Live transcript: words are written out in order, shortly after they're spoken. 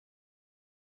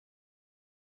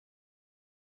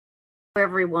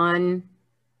Everyone.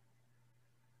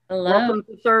 Hello. Welcome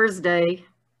to Thursday.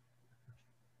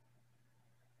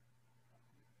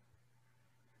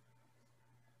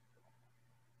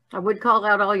 I would call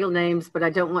out all your names, but I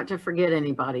don't want to forget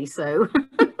anybody. So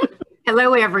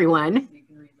hello, everyone.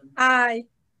 Hi.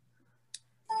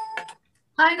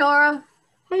 Hi, Nora.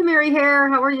 Hey, Mary Hare.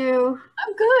 How are you?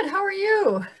 I'm good. How are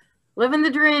you? Living the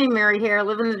dream, Mary Hare.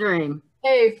 Living the dream.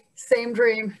 Hey, same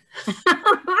dream.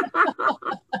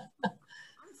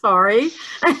 Sorry.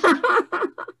 Well,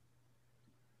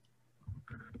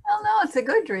 no, it's a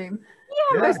good dream.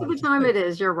 Yeah, most of the time it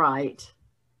is. You're right.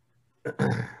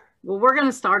 Well, we're going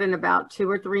to start in about 2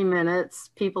 or 3 minutes.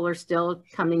 People are still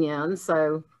coming in,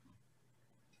 so.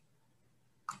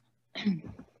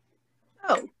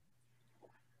 Oh.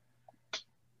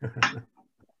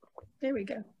 There we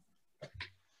go.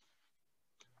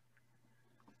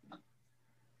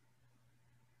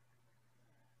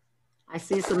 I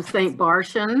see some St.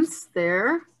 Bartians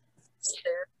there.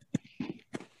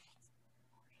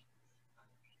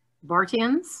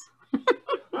 Bartians?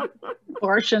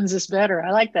 Bartians is better.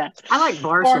 I like that. I like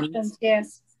Bartians.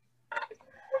 Yes.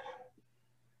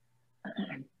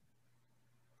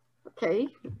 Okay,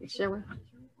 shall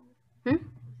we?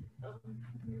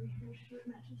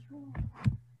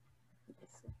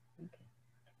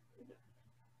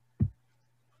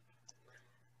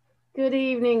 Good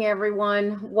evening,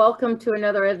 everyone. Welcome to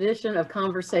another edition of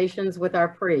Conversations with Our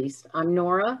Priest. I'm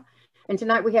Nora, and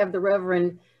tonight we have the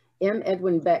Reverend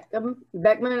Edwin Beckham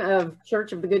of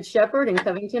Church of the Good Shepherd in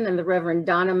Covington and the Reverend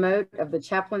Donna Mote of the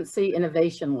Chaplaincy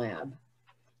Innovation Lab.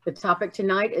 The topic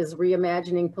tonight is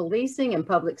reimagining policing and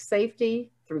public safety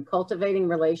through cultivating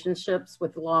relationships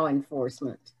with law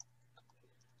enforcement.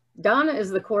 Donna is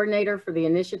the coordinator for the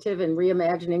initiative in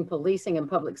reimagining policing and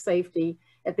public safety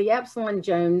at the Absalom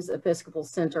Jones Episcopal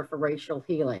Center for Racial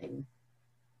Healing.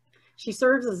 She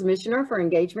serves as missioner for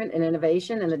engagement and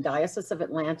innovation in the Diocese of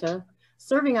Atlanta,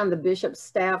 serving on the bishop's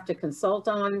staff to consult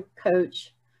on,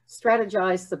 coach,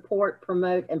 strategize, support,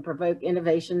 promote, and provoke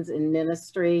innovations in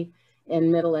ministry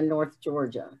in Middle and North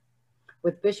Georgia.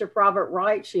 With Bishop Robert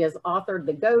Wright, she has authored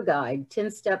the Go Guide,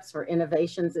 10 Steps for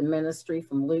Innovations in Ministry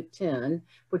from Luke 10,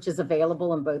 which is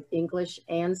available in both English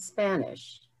and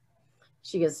Spanish.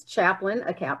 She is chaplain,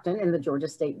 a captain in the Georgia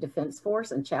State Defense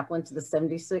Force, and chaplain to the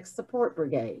 76th Support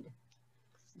Brigade.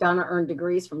 Donna earned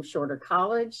degrees from Shorter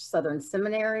College, Southern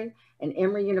Seminary, and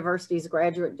Emory University's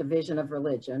Graduate Division of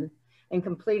Religion, and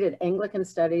completed Anglican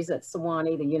studies at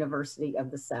Sewanee, the University of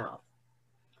the South.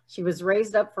 She was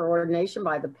raised up for ordination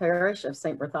by the parish of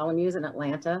St. Bartholomew's in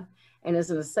Atlanta and is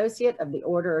an associate of the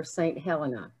Order of St.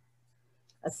 Helena.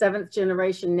 A 7th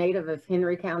generation native of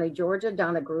Henry County, Georgia,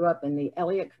 Donna grew up in the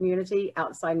Elliott community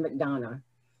outside McDonough.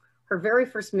 Her very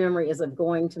first memory is of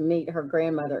going to meet her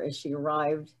grandmother as she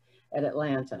arrived at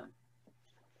Atlanta.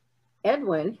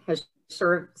 Edwin has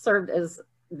served as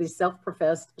the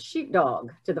self-professed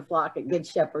sheepdog to the flock at Good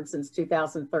Shepherd since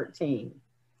 2013.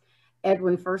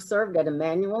 Edwin first served at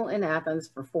Emmanuel in Athens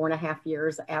for 4.5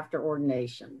 years after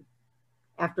ordination.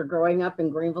 After growing up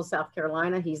in Greenville, South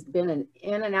Carolina, he's been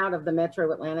in and out of the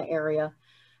metro Atlanta area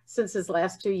since his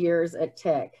last 2 years at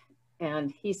Tech.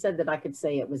 And he said that I could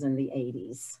say it was in the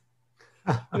 80s.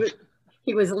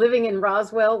 He was living in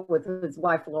Roswell with his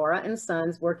wife, Laura, and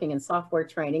sons working in software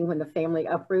training when the family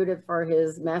uprooted for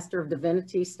his Master of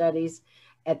Divinity studies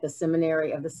at the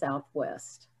Seminary of the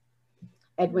Southwest.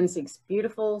 Edwin seeks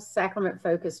beautiful,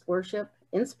 sacrament-focused worship,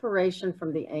 inspiration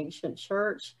from the ancient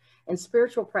church, and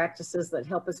spiritual practices that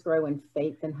help us grow in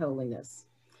faith and holiness.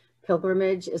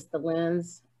 Pilgrimage is the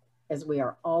lens, as we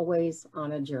are always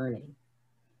on a journey.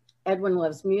 Edwin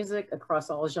loves music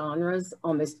across all genres.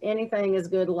 Almost anything is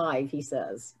good live, he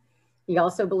says. He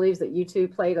also believes that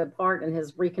U2 played a part in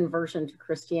his reconversion to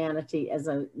Christianity as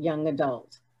a young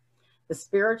adult. The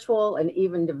spiritual and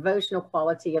even devotional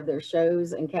quality of their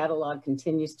shows and catalog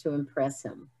continues to impress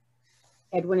him.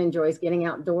 Edwin enjoys getting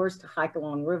outdoors to hike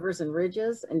along rivers and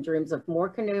ridges and dreams of more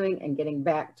canoeing and getting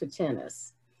back to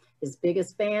tennis. His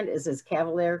biggest fan is his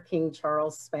Cavalier King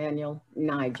Charles Spaniel,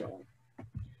 Nigel.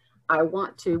 I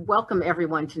want to welcome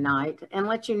everyone tonight and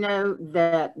let you know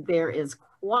that there is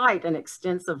quite an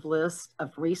extensive list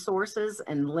of resources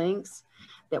and links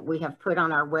that we have put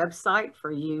on our website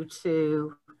for you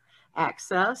to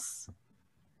access.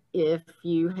 If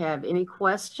you have any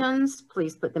questions,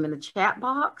 please put them in the chat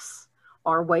box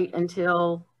or wait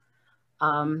until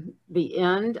the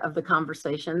end of the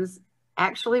conversations.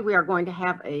 Actually, we are going to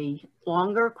have a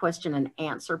longer question and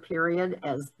answer period,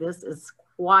 as this is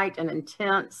quite an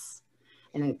intense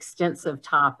and extensive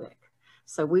topic.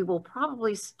 So we will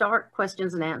probably start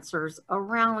questions and answers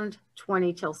around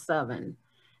 20 till 7.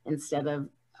 instead of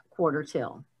quarter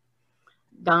till.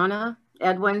 Donna,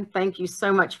 Edwin, thank you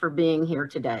so much for being here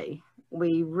today.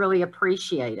 We really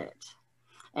appreciate it.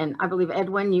 And I believe,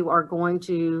 Edwin, you are going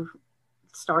to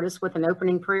start us with an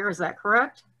opening prayer. Is that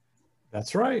correct?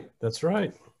 That's right. That's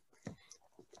right.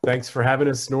 Thanks for having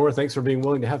us, Nora. Thanks for being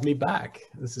willing to have me back.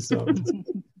 This is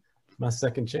my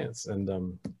second chance,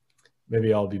 and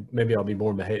maybe I'll be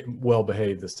more well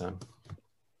behaved this time.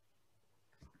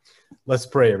 Let's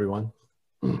pray, everyone.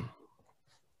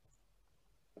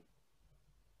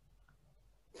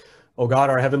 Oh God,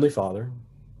 our Heavenly Father,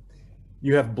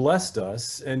 you have blessed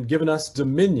us and given us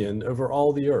dominion over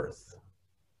all the earth.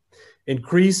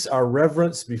 Increase our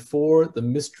reverence before the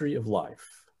mystery of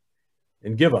life,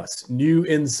 and give us new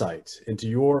insight into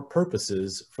your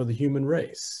purposes for the human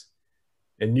race,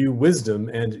 and new wisdom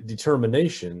and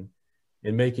determination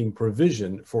in making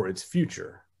provision for its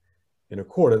future in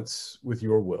accordance with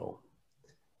your will.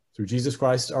 Through Jesus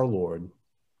Christ our Lord.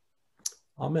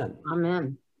 Amen.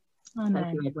 Amen. Amen.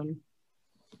 Thank you, Edwin.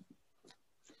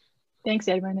 Thanks,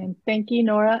 Edwin, and thank you,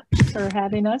 Nora, for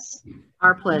having us.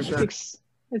 Our pleasure.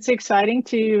 It's exciting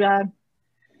to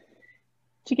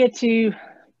get to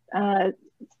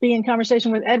be in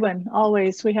conversation with Edwin.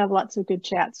 Always, we have lots of good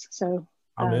chats. So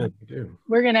Amen. We do.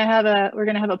 We're gonna have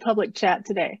a public chat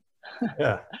today.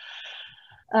 Yeah.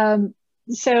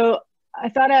 So I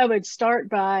thought I would start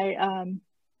by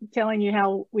telling you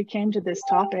how we came to this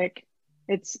topic.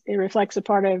 It reflects a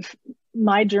part of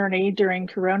my journey during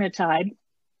Corona tide.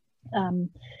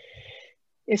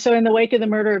 So in the wake of the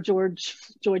murder of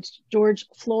George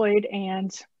Floyd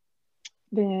and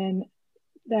then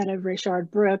that of Rayshard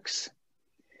Brooks,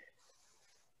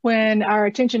 when our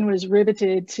attention was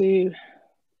riveted to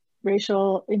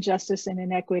racial injustice and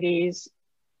inequities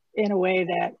in a way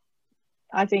that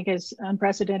I think is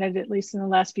unprecedented, at least in the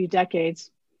last few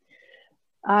decades,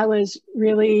 I was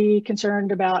really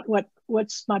concerned about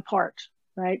what's my part,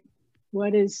 right?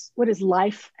 What is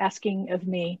life asking of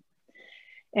me?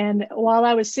 And while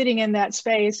I was sitting in that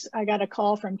space, I got a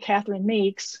call from Catherine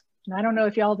Meeks. And I don't know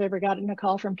if y'all have ever gotten a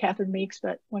call from Catherine Meeks,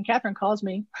 but when Catherine calls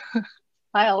me,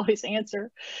 I always answer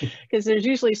because there's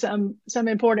usually some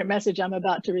important message I'm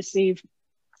about to receive.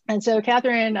 And so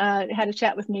Catherine had a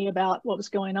chat with me about what was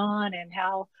going on and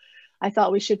how I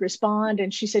thought we should respond.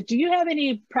 And she said, do you have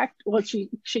any well,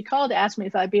 she called to ask me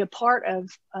if I'd be a part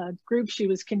of a group she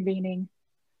was convening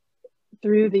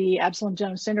through the Absalom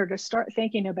Jones Center to start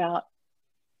thinking about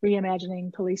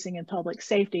reimagining policing and public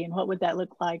safety, and what would that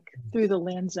look like through the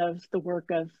lens of the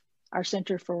work of our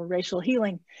Center for Racial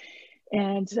Healing.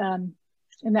 And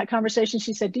in that conversation,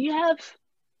 she said, do you have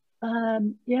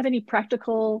any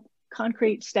practical,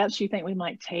 concrete steps you think we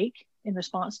might take in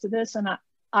response to this? And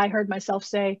I heard myself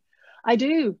say, I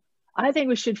do. I think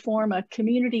we should form a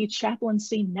community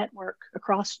chaplaincy network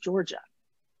across Georgia.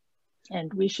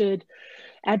 And we should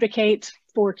advocate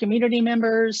for community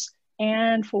members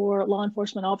and for law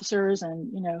enforcement officers.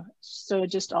 And, so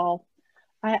just all,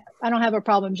 I don't have a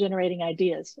problem generating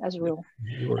ideas as a rule.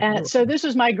 And so this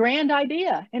was my grand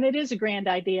idea, and it is a grand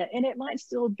idea, and it might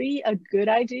still be a good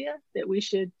idea that we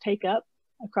should take up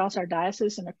across our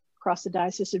diocese and across the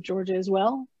Diocese of Georgia as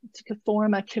well, to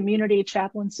form a community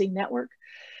chaplaincy network.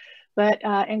 But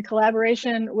in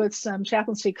collaboration with some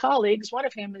chaplaincy colleagues, one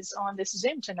of whom is on this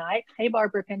Zoom tonight, hey,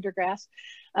 Barbara Pendergrass,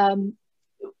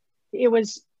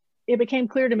 it became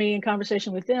clear to me in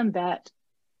conversation with them that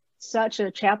such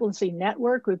a chaplaincy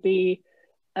network would be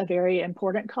a very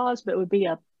important cause, but would be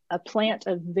a plant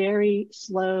of very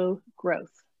slow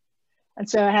growth. And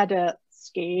so I had to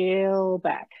scale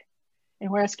back. And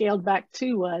where I scaled back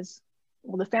to was,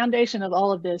 well, the foundation of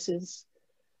all of this is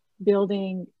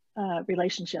building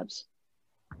relationships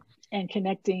and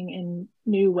connecting in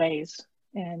new ways,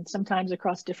 and sometimes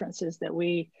across differences that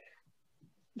we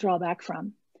draw back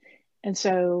from. And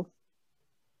so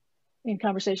in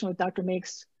conversation with Dr.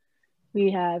 Meeks,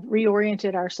 we have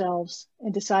reoriented ourselves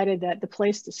and decided that the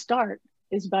place to start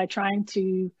is by trying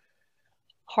to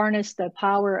harness the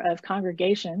power of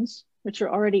congregations, which are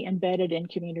already embedded in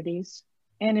communities,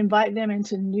 and invite them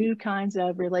into new kinds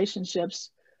of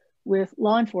relationships with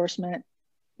law enforcement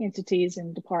entities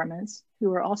and departments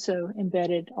who are also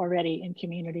embedded already in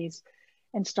communities,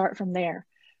 and start from there.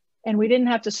 And we didn't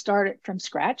have to start it from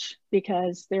scratch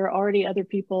because there are already other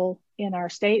people in our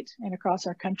state and across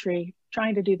our country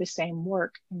trying to do the same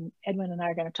work. And Edwin and I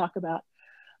are going to talk about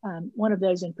one of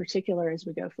those in particular as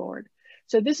we go forward.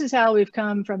 So this is how we've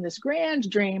come from this grand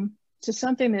dream to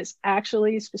something that's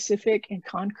actually specific and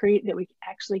concrete that we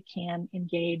actually can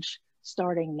engage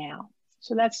starting now.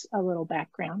 So that's a little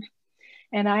background.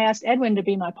 And I asked Edwin to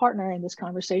be my partner in this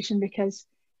conversation because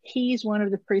he's one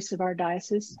of the priests of our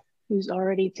diocese who's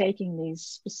already taking these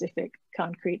specific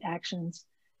concrete actions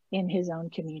in his own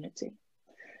community.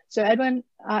 So Edwin,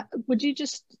 would you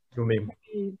just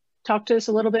talk to us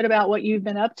a little bit about what you've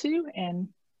been up to and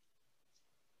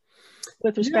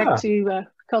with respect to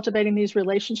cultivating these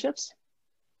relationships?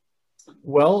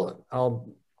 Well,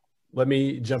 let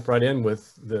me jump right in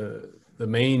with the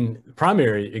main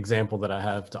primary example that I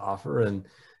have to offer, and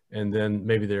then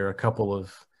maybe there are a couple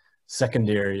of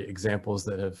secondary examples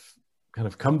that have kind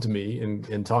of come to me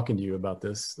in talking to you about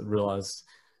this, that realize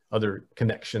other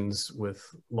connections with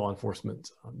law enforcement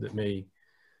that may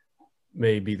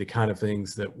be the kind of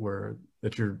things that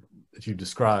you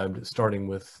described, starting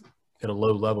with at a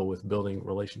low level with building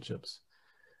relationships.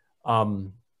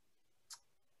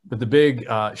 But the big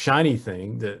shiny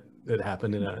thing that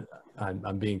happened, and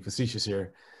I'm being facetious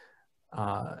here,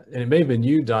 and it may have been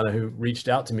you, Donna, who reached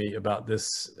out to me about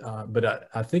this, but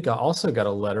I think I also got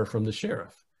a letter from the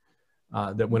sheriff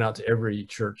that went out to every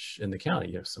church in the county.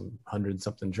 You have some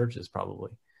 100-something churches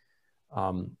probably,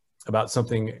 about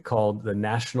something called the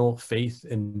National Faith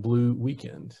in Blue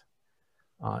Weekend.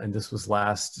 And this was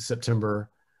last September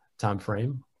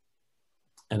timeframe.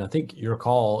 And I think your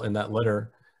call in that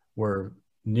letter were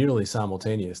nearly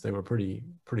simultaneous. They were pretty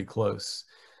close.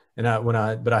 And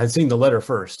but I had seen the letter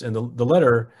first, and the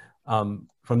letter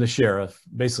from the sheriff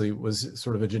basically was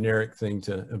sort of a generic thing,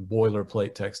 a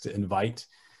boilerplate text to invite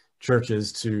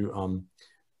churches to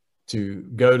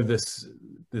go to this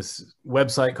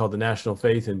website called the National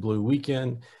Faith in Blue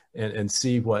Weekend and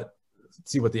see what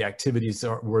the activities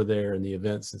were there and the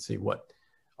events, and see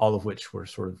all of which were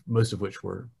most of which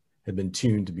had been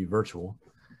tuned to be virtual,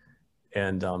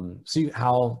 and see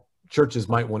how churches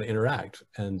might want to interact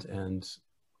and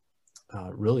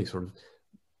really sort of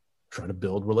try to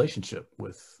build relationship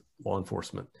with law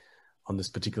enforcement on this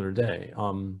particular day.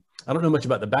 I don't know much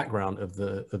about the background of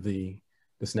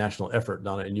this national effort,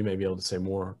 Donna, and you may be able to say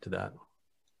more to that.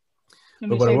 Can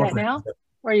we say that now,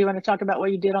 or you want to talk about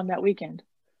what you did on that weekend?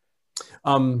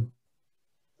 Go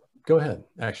ahead.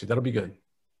 Actually, that'll be good.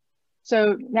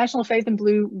 So National Faith in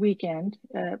Blue Weekend,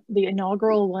 the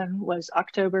inaugural one was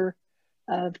October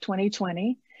of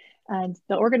 2020. And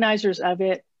the organizers of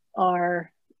it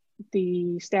are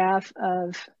the staff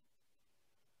of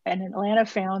an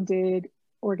Atlanta-founded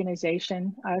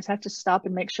organization. I always have to stop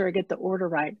and make sure I get the order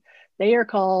right. They are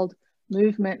called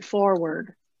Movement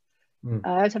Forward. I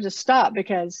always have to stop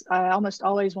because I almost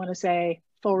always want to say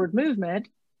Forward Movement,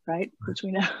 right? Which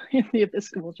we know in the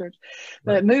Episcopal Church.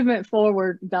 But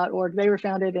movementforward.org, they were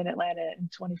founded in Atlanta in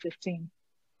 2015.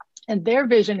 And their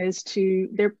vision is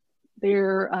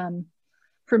their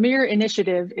premier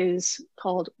initiative is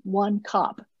called One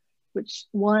COP, which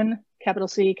one, capital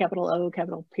C, capital O,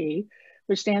 capital P,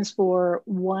 which stands for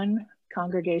One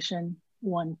Congregation,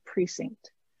 One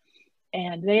Precinct.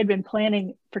 And they had been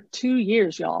planning for 2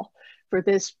 years, y'all, for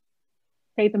this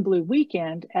Faith in Blue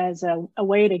Weekend as a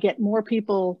way to get more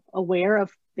people aware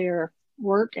of their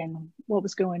work and what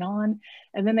was going on.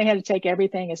 And then they had to take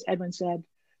everything, as Edwin said,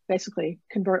 basically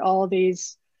convert all of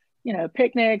these,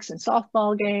 picnics and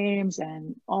softball games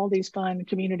and all these fun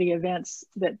community events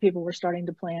that people were starting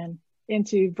to plan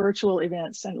into virtual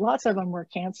events. And lots of them were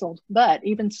canceled. But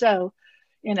even so,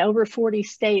 in over 40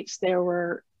 states, there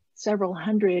were several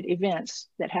hundred events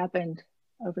that happened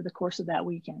over the course of that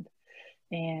weekend.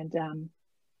 And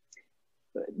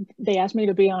they asked me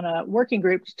to be on a working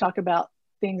group to talk about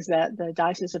things that the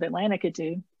Diocese of Atlanta could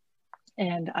do.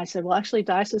 And I said, well, actually,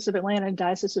 Diocese of Atlanta and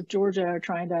Diocese of Georgia are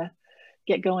trying to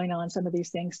get going on some of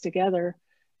these things together.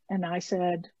 And I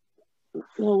said,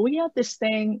 well, we have this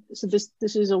thing. So this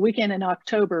is a weekend in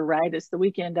October, right? It's the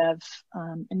weekend of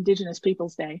Indigenous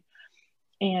Peoples Day.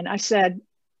 And I said,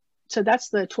 so that's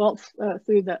the 12th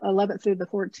through the 11th through the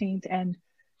 14th. And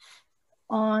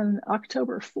on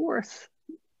October 4th,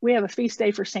 we have a feast day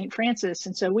for St. Francis.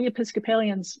 And so we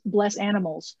Episcopalians bless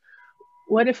animals.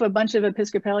 What if a bunch of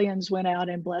Episcopalians went out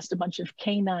and blessed a bunch of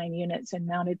canine units and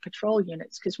mounted patrol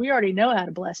units? Because we already know how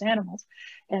to bless animals.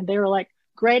 And they were like,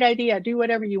 great idea, do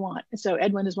whatever you want. And so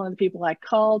Edwin is one of the people I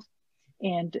called,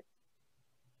 and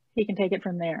he can take it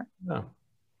from there. Oh.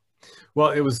 Well,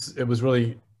 it was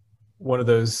really one of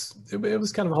those, it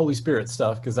was kind of Holy Spirit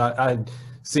stuff, because I had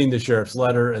seen the sheriff's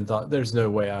letter and thought, there's no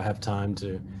way I have time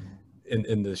to,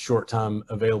 in the short time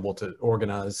available, to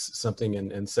organize something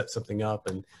and set something up.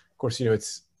 And of course,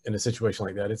 it's in a situation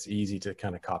like that, it's easy to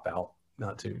kind of cop out,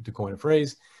 not to coin a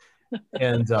phrase.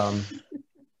 And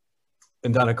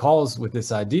Donna calls with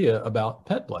this idea about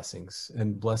pet blessings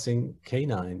and blessing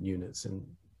canine units and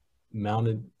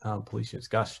mounted police units.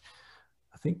 Gosh,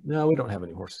 I think, no, we don't have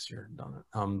any horses here, Donna.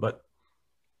 But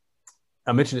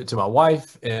I mentioned it to my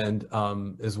wife and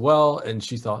as well, and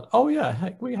she thought, "Oh yeah,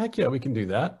 heck yeah, we can do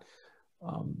that."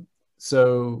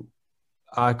 So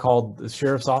I called the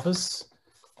sheriff's office,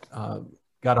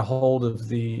 got a hold of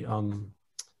the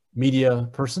media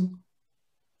person,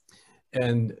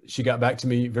 and she got back to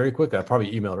me very quickly. I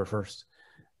probably emailed her first,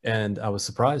 and I was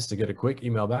surprised to get a quick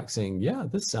email back saying, "Yeah,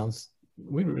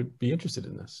 we would be interested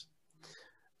in this."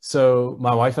 So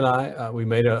my wife and I, we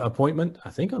made an appointment, I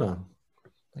think on a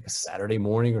Saturday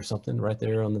morning or something, right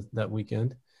there on that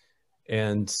weekend.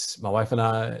 And my wife and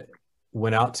I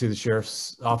went out to the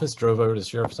sheriff's office, drove over to the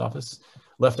sheriff's office,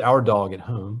 left our dog at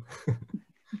home.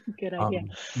 Good idea.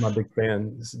 My big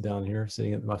fan is down here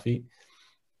sitting at my feet.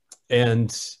 And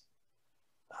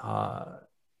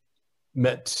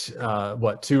met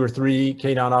 2 or 3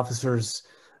 K-9 officers,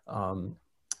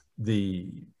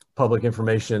 the public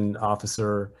information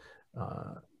officer,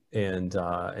 and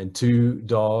 2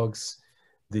 dogs.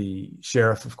 The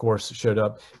sheriff, of course, showed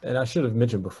up. And I should have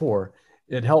mentioned before,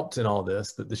 it helped in all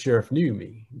this that the sheriff knew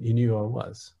me. He knew who I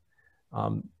was.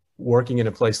 Working in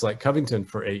a place like Covington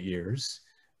for 8 years,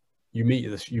 you meet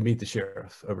the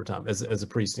sheriff over time as a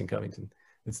priest in Covington.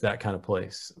 It's that kind of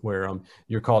place where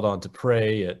you're called on to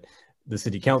pray at the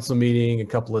city council meeting a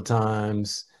couple of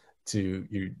times,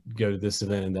 you go to this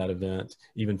event and that event,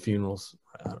 even funerals,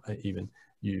 even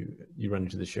you run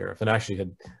into the sheriff. And I actually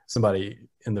had somebody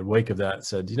in the wake of that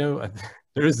said,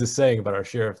 there is this saying about our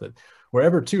sheriff that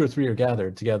wherever 2 or 3 are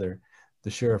gathered together, the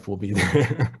sheriff will be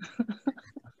there.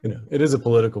 It is a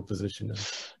political position,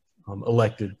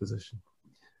 elected position.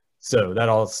 So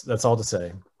that's all to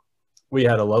say. We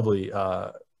had a lovely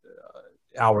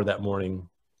hour that morning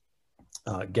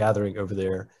gathering over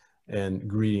there and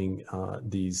greeting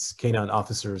these K-9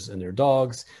 officers and their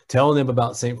dogs, telling them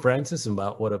about St. Francis and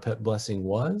about what a pet blessing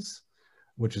was,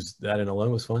 that in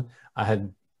alone was fun. I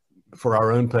had, for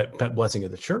our own pet blessing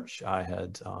at the church, I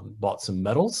had bought some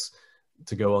medals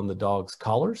to go on the dogs'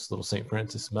 collars, little St.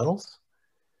 Francis medals,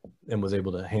 and was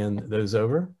able to hand those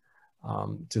over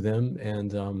to them.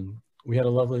 And we had a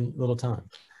lovely little time.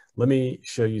 Let me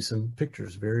show you some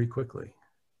pictures very quickly.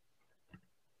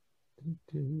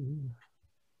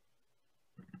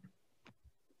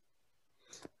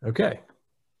 Okay,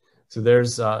 so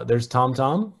there's Tom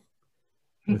Tom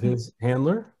with his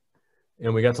handler,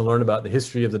 and we got to learn about the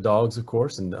history of the dogs, of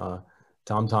course. And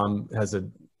Tom Tom has a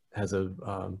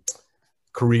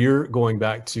career going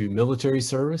back to military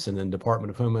service and then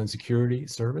Department of Homeland Security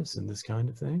service and this kind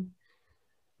of thing.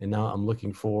 And now I'm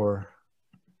looking for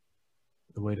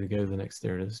the way to go to the next.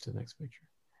 There it is, to the next picture.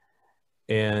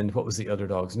 And what was the other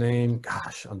dog's name?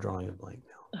 Gosh, I'm drawing a blank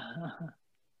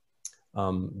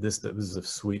now. This was a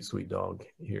sweet, sweet dog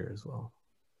here as well.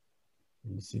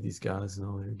 And you see these guys and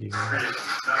all their giggling.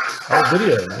 Oh,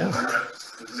 video, yeah.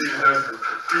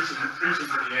 Preaching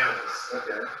for the animals.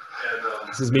 Okay. And,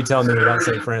 this is me telling them about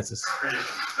St. Francis. Now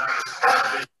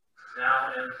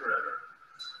and forever.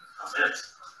 Amen.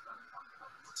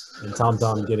 And Tom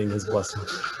Tom getting his blessing.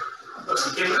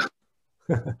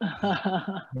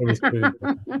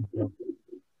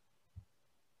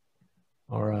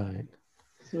 All right.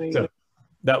 Sweet. So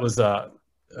that was a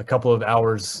couple of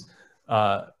hours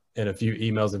and a few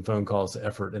emails and phone calls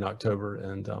effort in October,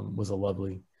 and was a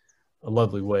lovely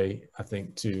way, I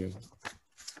think, to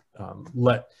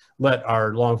let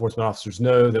our law enforcement officers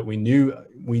know that we knew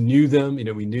them.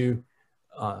 We knew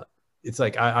it's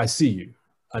like, I see you.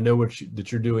 I know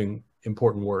that you're doing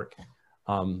important work.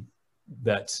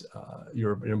 That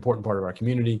you're an important part of our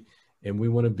community, and we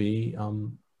want to be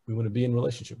in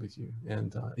relationship with you,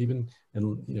 and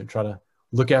try to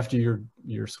look after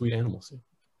your sweet animals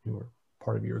who are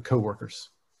part of your coworkers.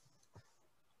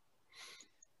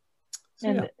 So,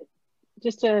 and yeah.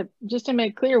 just to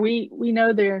make clear, we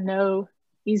know there are no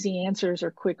easy answers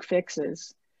or quick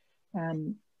fixes.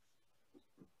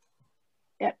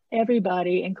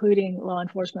 Everybody, including law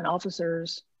enforcement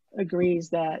officers,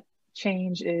 agrees that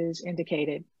change is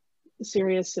indicated,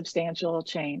 serious, substantial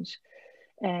change.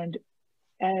 And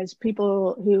as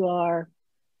people who are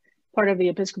part of the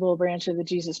Episcopal branch of the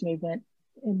Jesus movement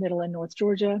in Middle and North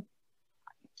Georgia,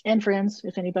 and friends,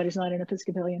 if anybody's not an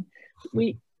Episcopalian,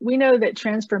 we know that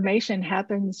transformation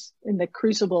happens in the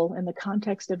crucible, in the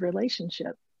context of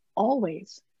relationship,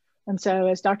 always. And so,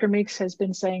 as Dr. Meeks has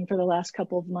been saying for the last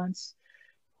couple of months,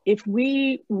 if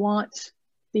we want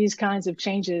these kinds of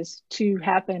changes to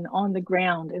happen on the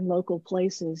ground in local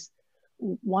places,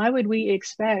 why would we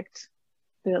expect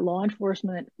that law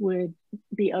enforcement would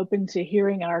be open to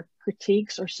hearing our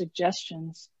critiques or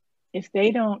suggestions if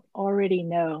they don't already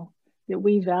know that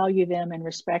we value them and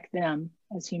respect them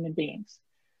as human beings,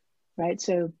 right?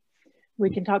 So we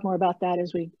can talk more about that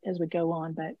as we go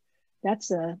on, but that's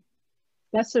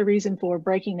the reason for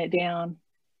breaking it down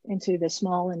into the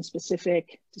small and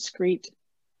specific, discrete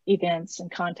events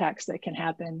and contacts that can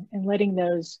happen and letting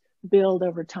those build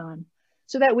over time.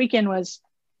 So that weekend was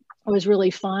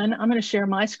really fun. I'm going to share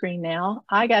my screen now.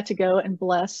 I got to go and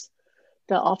bless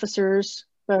the officers,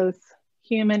 both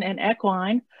human and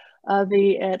equine, of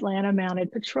the Atlanta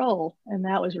Mounted Patrol, and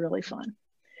that was really fun.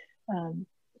 And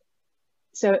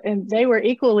they were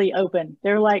equally open.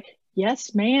 They're like,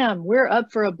 yes, ma'am, we're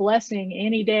up for a blessing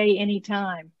any day,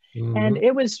 anytime. Mm-hmm. And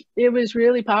it was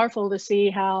really powerful to see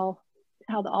how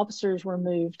the officers were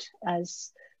moved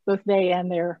as both they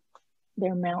and their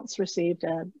mounts received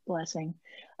a blessing.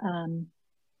 And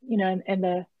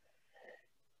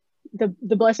the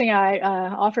blessing I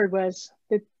offered was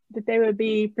that they would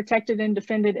be protected and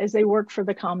defended as they work for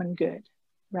the common good,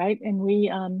 right?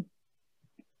 And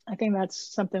I think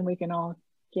that's something we can all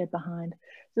get behind.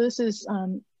 So this is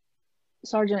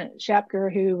Sergeant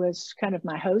Shapker, who was kind of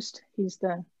my host. He's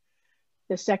the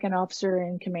second officer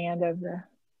in command of the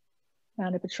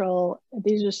Mounted Patrol.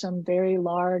 These are some very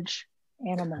large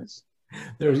animals.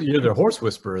 You're the horse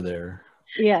whisperer there.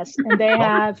 Yes, and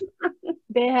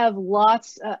they have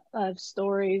lots of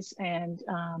stories, and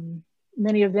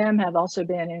many of them have also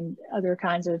been in other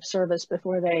kinds of service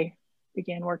before they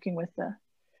began working with the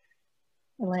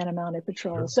Atlanta Mounted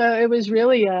Patrol. Sure. So it was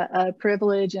really a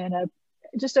privilege and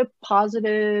just a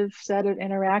positive set of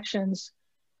interactions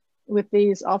with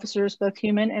these officers, both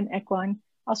human and equine.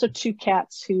 Also 2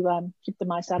 cats who keep the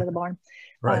mice out of the barn.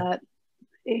 Right.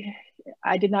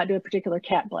 I did not do a particular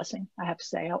cat blessing, I have to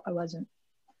say. I wasn't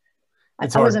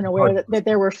aware that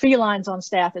there were felines on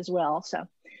staff as well. So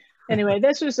anyway,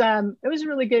 this was it was a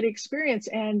really good experience,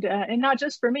 and not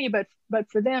just for me, but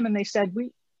for them. And they said,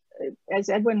 as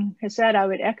Edwin has said, I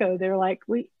would echo, they're like,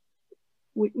 we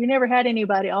never had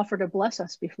anybody offer to bless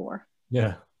us before.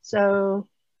 Yeah. So,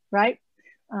 right.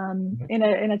 In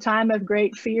a time of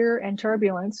great fear and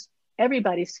turbulence,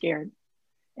 everybody's scared,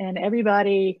 and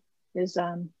everybody is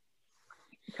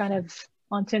kind of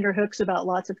on tender hooks about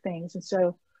lots of things. And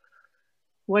so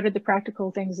what are the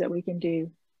practical things that we can do?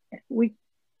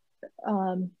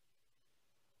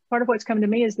 Part of what's come to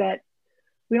me is that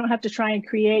we don't have to try and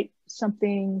create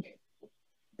something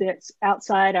that's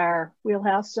outside our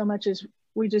wheelhouse so much as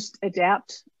we just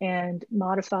adapt and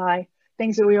modify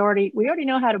things that we already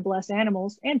know how to bless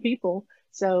animals and people.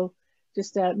 So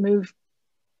just move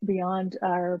beyond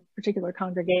our particular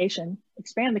congregation,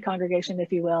 expand the congregation,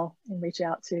 if you will, and reach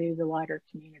out to the wider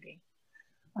community.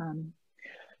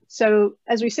 So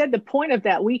as we said, the point of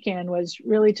that weekend was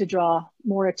really to draw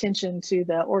more attention to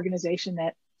the organization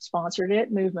that sponsored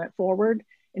it, Movement Forward.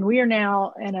 And we are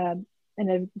now in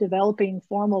a developing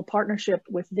formal partnership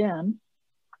with them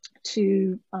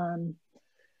to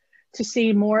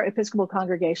see more Episcopal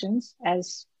congregations,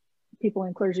 as people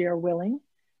in clergy are willing,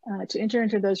 to enter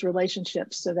into those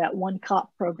relationships, so that one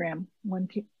COP program, one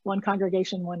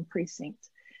congregation, one precinct.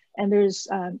 And there's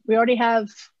we already have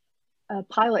a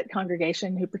pilot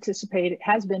congregation who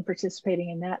has been participating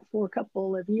in that for a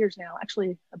couple of years now,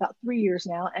 actually about 3 years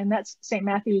now, and that's St.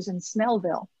 Matthew's in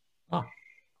Snellville. Oh.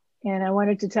 And I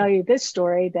wanted to tell you this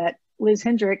story that Liz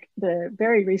Hendrick, the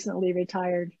very recently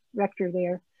retired rector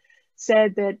there,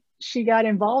 said that she got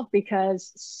involved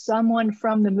because someone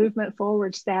from the Movement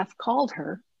Forward staff called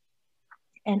her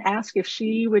and asked if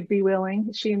she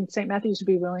and St. Matthew's would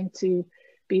be willing to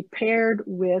be paired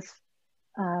with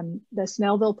the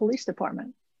Snellville Police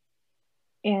Department.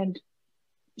 And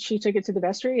she took it to the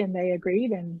vestry and they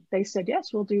agreed, and they said,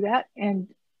 yes, we'll do that.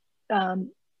 And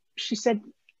she said,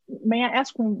 may I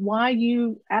ask why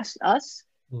you asked us?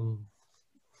 Mm.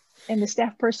 And the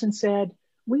staff person said,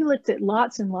 we looked at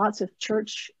lots and lots of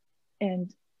church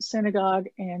and synagogue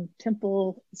and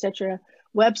temple, etc.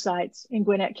 websites in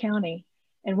Gwinnett County.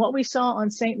 And what we saw on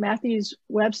St. Matthew's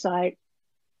website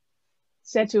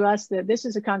said to us that this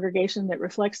is a congregation that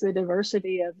reflects the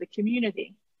diversity of the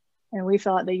community. And we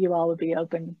thought that you all would be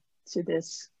open to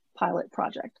this pilot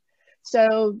project.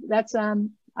 So that's,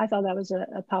 I thought that was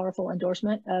a powerful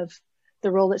endorsement of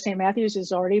the role that St. Matthew's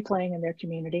is already playing in their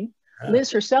community.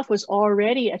 Liz herself was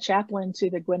already a chaplain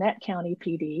to the Gwinnett County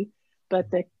PD,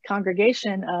 but the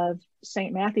congregation of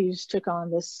St. Matthew's took on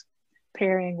this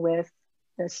pairing with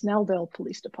the Snellville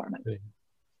Police Department. Okay.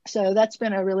 So that's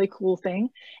been a really cool thing.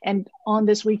 And on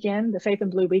this weekend, the Faith and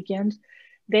Blue weekend,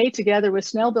 they, together with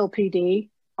Snellville PD,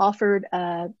 offered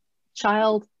a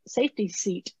child safety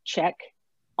seat check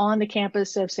on the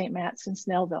campus of St. Matt's in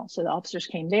Snellville. So the officers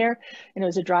came there, and it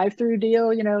was a drive-through deal,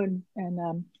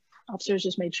 and officers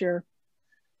just made sure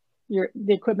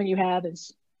the equipment you have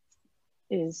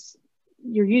is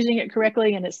you're using it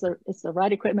correctly and it's the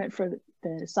right equipment for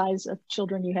the size of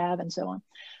children you have and so on.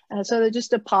 So there's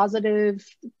just a positive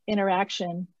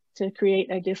interaction to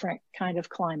create a different kind of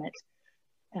climate.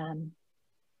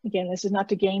 Again, this is not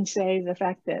to gainsay the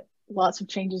fact that lots of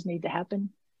changes need to happen,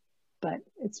 but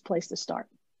it's a place to start.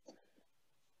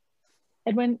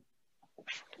 Edwin,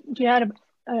 do you have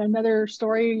another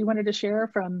story you wanted to share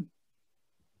from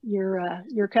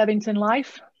your Covington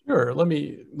life? Sure. Let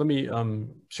me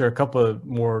share a couple of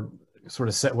more sort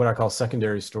of what I call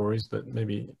secondary stories, but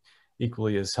maybe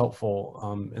equally as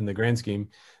helpful in the grand scheme.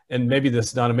 And maybe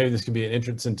this, Donna, maybe this could be an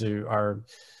entrance into our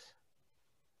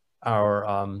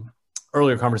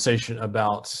earlier conversation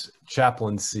about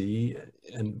chaplaincy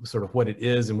and sort of what it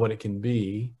is and what it can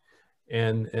be,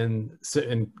 and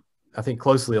I think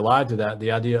closely allied to that,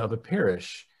 the idea of a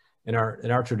parish in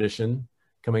our tradition,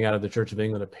 coming out of the Church of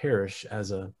England, a parish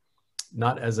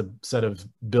not as a set of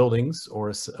buildings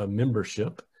or a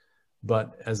membership,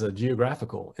 but as a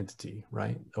geographical entity,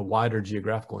 right? A wider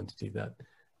geographical entity that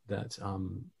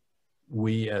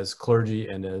we as clergy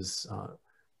and as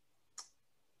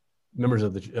members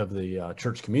of the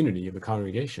church community, of the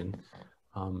congregation,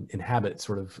 inhabit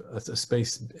sort of a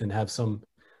space and have some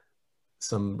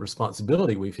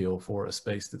responsibility, we feel, for a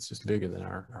space that's just bigger than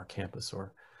our campus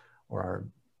or our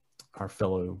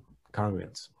fellow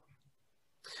congregants.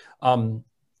 When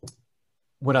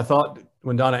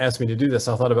Donna asked me to do this,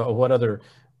 I thought about what other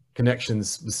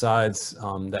connections besides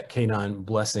that canine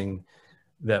blessing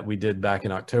that we did back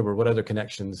in October, what other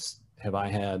connections have I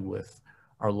had with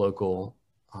our local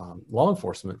law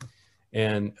enforcement?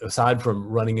 And aside from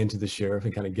running into the sheriff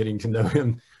and kind of getting to know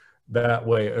him that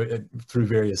way through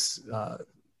various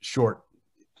short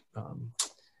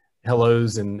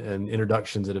hellos and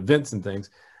introductions at events and things,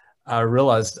 I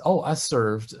realized,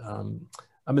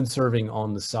 I've been serving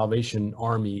on the Salvation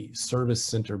Army Service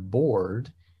Center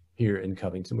board here in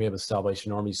Covington. We have a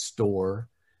Salvation Army store,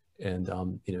 and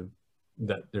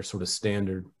that their sort of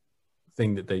standard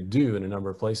thing that they do in a number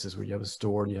of places where you have a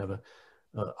store and you have a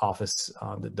office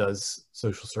that does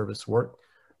social service work.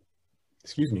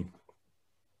 Excuse me.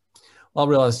 Well, I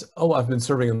realized, I've been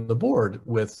serving on the board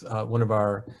with one of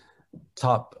our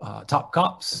top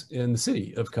cops in the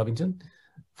city of Covington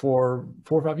for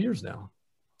 4 or 5 years now,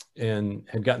 and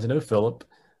had gotten to know Philip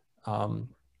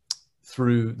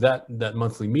through that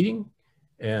monthly meeting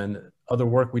and other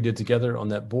work we did together on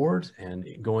that board, and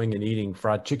going and eating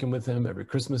fried chicken with him every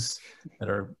Christmas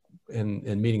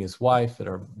and meeting his wife at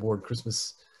our board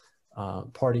Christmas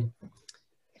party.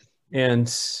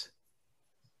 And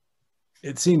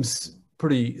it seems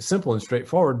pretty simple and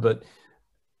straightforward, but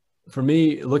for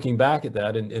me, looking back at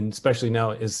that, and especially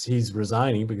now as he's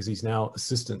resigning, because he's now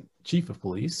assistant chief of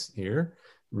police here,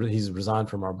 he's resigned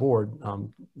from our board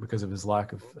because of his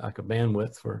lack of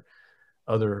bandwidth for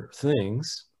other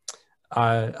things.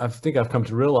 I think I've come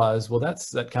to realize, well,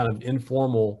 that's that kind of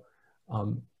informal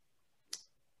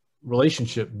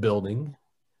relationship building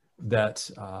that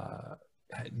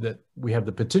we have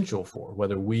the potential for,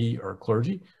 whether we are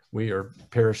clergy, we are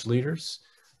parish leaders,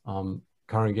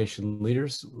 congregation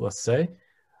leaders, let's say,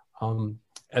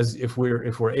 as if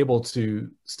we're able to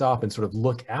stop and sort of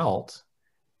look out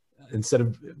instead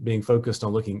of being focused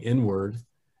on looking inward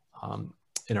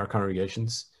in our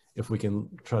congregations. If we can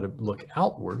try to look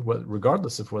outward,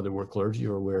 regardless of whether we're clergy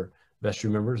or we're vestry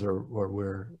members or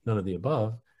we're none of the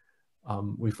above,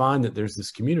 we find that there's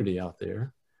this community out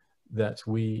there that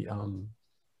we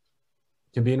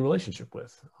can be in relationship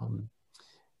with.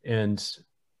 And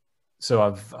so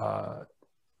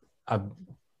I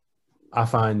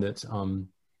find that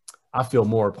I feel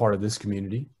more a part of this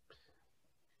community,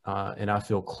 and I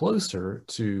feel closer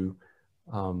to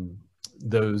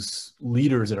those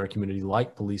leaders in our community,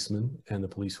 like policemen and the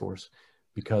police force,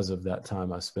 because of that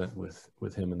time I spent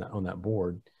with him on that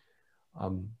board.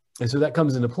 And so that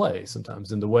comes into play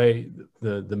sometimes in the way,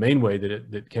 the main way that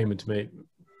it came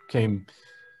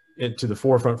into the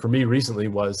forefront for me recently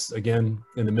was, again,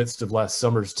 in the midst of last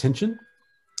summer's tension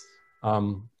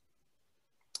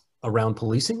around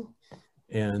policing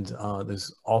and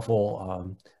those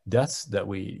awful deaths that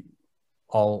we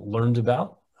all learned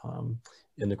about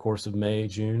in the course of May,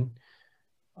 June.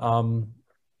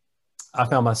 I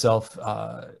found myself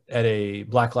at a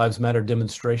Black Lives Matter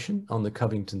demonstration on the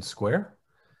Covington Square.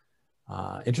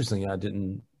 Interestingly,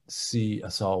 I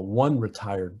saw one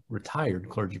retired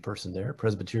clergy person there,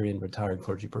 Presbyterian retired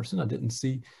clergy person. I didn't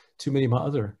see too many of my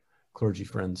other clergy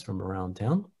friends from around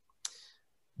town.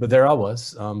 But there I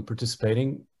was,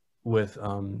 participating with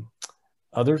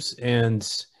others,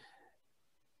 and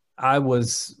I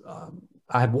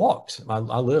had walked. I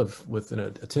live within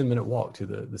a 10-minute walk to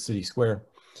the city square.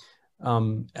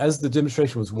 As the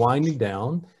demonstration was winding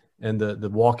down and the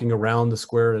walking around the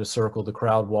square in a circle, the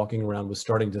crowd walking around was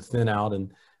starting to thin out,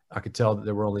 and I could tell that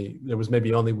there was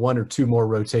maybe only one or two more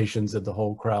rotations of the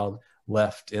whole crowd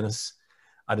left in us.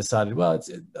 I decided, well,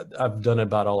 I've done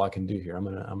about all I can do here. I'm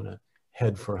gonna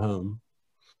head for home.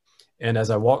 And as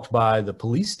I walked by the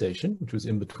police station, which was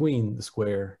in between the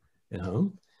square and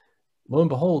home, lo and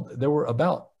behold, there were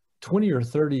about 20 or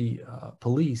 30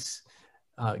 police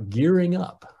gearing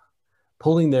up,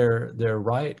 pulling their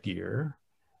riot gear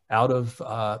out of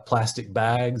plastic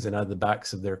bags and out of the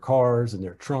backs of their cars and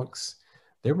their trunks.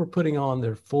 They were putting on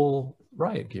their full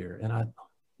riot gear. And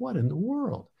what in the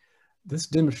world? This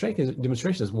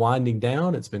demonstration is winding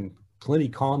down. It's been plenty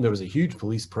calm. There was a huge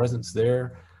police presence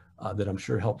there that I'm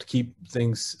sure helped keep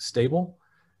things stable.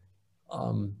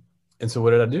 And so what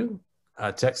did I do?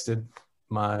 I texted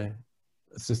my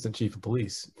assistant chief of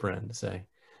police friend to say,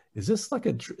 is this like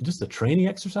just a training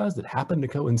exercise that happened to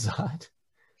coincide?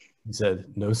 He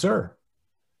said, no, sir.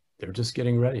 They're just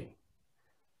getting ready.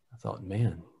 I thought,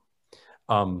 man,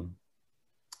 I'm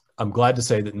glad to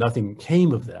say that nothing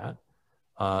came of that.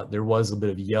 There was a bit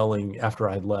of yelling after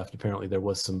I had left. Apparently there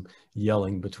was some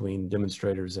yelling between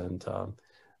demonstrators and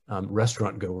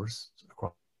restaurant goers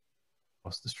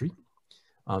across the street,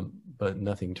 but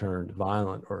nothing turned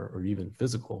violent or even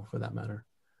physical for that matter.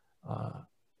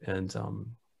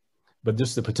 But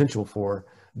just the potential for,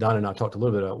 Donna and I talked a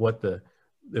little bit about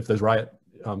if those riot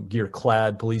gear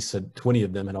clad police had 20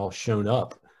 of them had all shown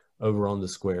up over on the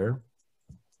square,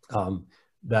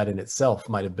 that in itself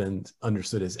might have been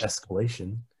understood as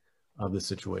escalation of the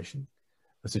situation,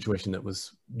 a situation that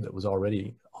was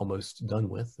already almost done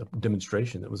with, a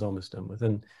demonstration that was almost done with.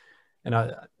 And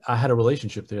I had a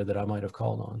relationship there that I might have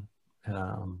called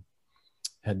on,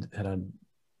 and had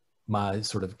my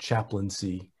sort of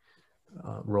chaplaincy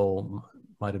role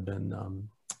might have been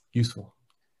useful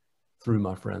through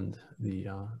my friend, the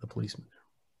policeman.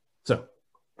 So,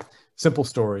 simple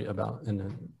story about,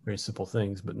 and very simple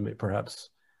things, but perhaps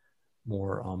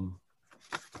more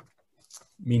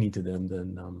meaning to them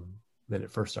than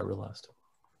at first I realized.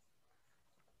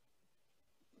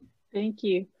 Thank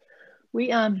you. We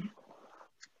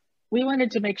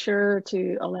wanted to make sure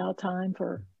to allow time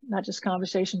for not just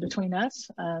conversation between us,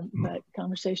 but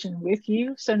conversation with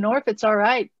you. So North, it's all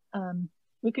right.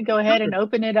 We could go ahead and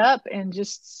open it up and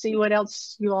just see what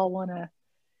else you all want to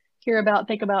hear about,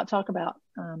 think about, talk about,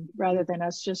 rather than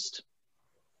us just.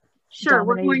 Sure,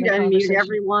 we're going to unmute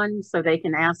everyone so they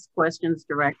can ask questions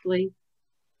directly.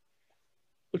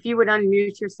 If you would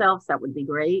unmute yourselves, that would be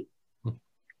great.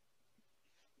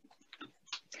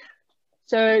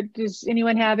 So does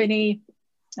anyone have any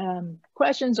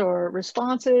questions or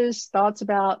responses, thoughts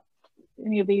about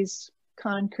any of these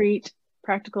concrete,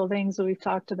 practical things that we've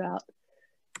talked about?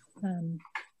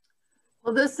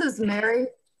 Well, this is Mary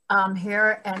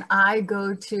here, and I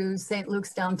go to St.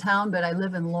 Luke's downtown, but I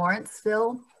live in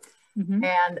Lawrenceville. Mm-hmm.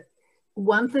 And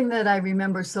one thing that I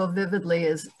remember so vividly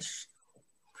is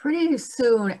pretty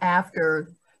soon after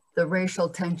the racial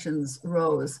tensions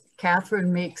rose,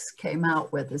 Catherine Meeks came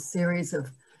out with a series of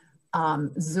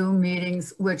Zoom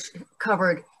meetings, which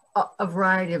covered a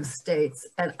variety of states.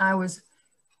 And I was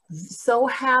so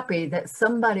happy that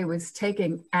somebody was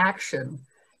taking action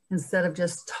instead of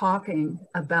just talking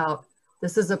about,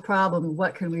 this is a problem,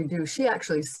 what can we do? She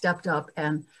actually stepped up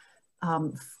and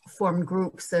formed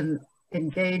groups and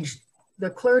engaged the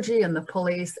clergy and the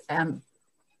police. And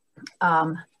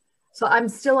so I'm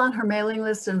still on her mailing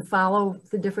list and follow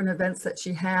the different events that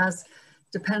she has,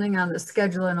 depending on the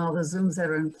schedule and all the Zooms that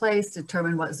are in place,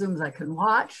 determine what Zooms I can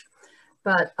watch.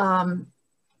 But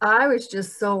I was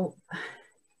just so,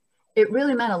 it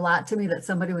really meant a lot to me that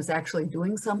somebody was actually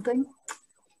doing something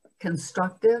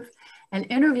constructive and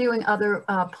interviewing other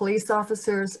police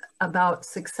officers about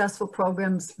successful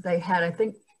programs they had. I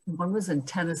think one was in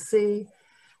Tennessee.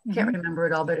 Can't remember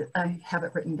it all, but I have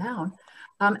it written down.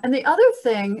 And the other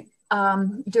thing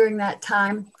during that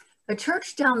time, a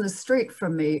church down the street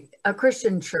from me, a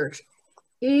Christian church,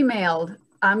 emailed,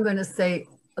 I'm going to say,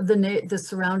 the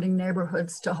surrounding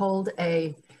neighborhoods to hold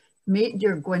a Meet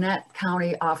Your Gwinnett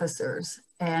County officers.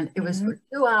 And it was for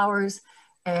 2 hours,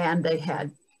 and they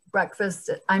had breakfast.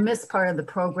 I missed part of the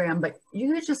program, but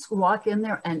you could just walk in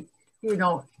there and, you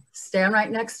know, stand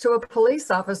right next to a police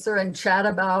officer and chat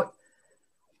about,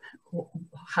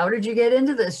 how did you get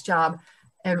into this job?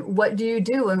 And what do you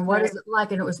do? And what is it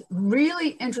like? And it was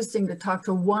really interesting to talk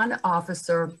to one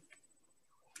officer.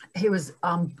 He was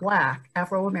Black,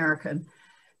 Afro-American,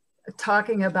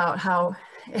 talking about how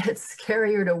it's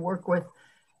scarier to work with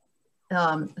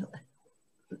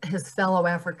his fellow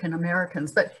African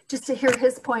Americans, but just to hear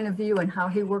his point of view and how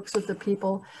he works with the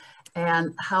people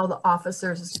and how the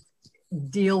officers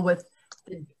deal with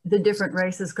the different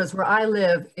races. Because where I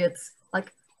live, it's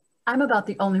like I'm about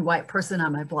the only white person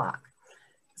on my block.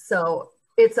 So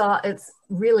it's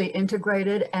really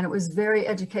integrated, and it was very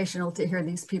educational to hear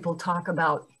these people talk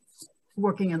about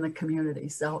working in the community.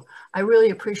 So I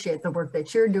really appreciate the work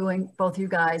that you're doing, both you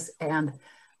guys and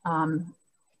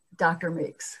Dr.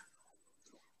 Meeks.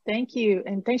 Thank you,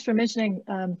 and thanks for mentioning,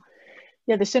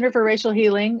 the Center for Racial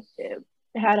Healing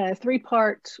had a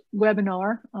 3-part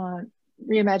webinar on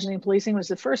reimagining policing. Was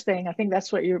the first thing. I think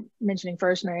that's what you're mentioning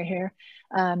first, Mary Hare.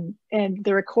 And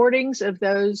the recordings of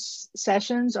those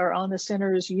sessions are on the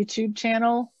center's YouTube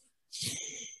channel.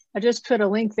 I just put a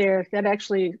link there. That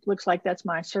actually looks like that's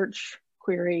my search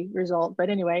query result.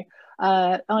 But anyway,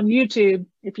 on YouTube,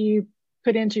 if you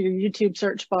put into your YouTube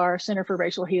search bar, Center for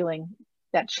Racial Healing,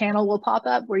 that channel will pop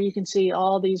up where you can see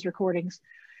all these recordings.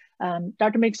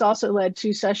 Dr. Meeks also led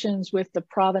 2 sessions with the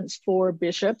Province 4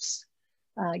 bishops,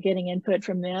 getting input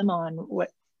from them on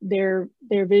what their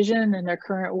vision and their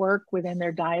current work within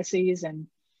their diocese and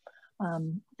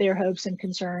their hopes and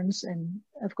concerns. And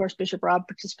of course, Bishop Rob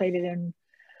participated in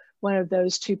one of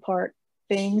those 2-part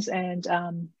things. And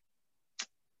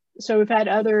so we've had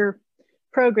other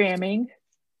programming.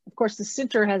 Of course, the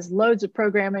center has loads of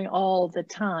programming all the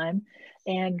time.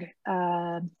 And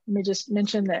let me just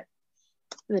mention that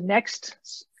the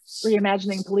next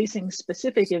Reimagining Policing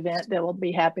specific event that will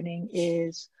be happening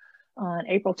is on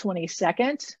April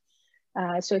 22nd.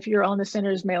 So if you're on the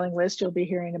center's mailing list, you'll be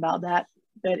hearing about that.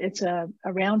 But it's a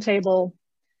roundtable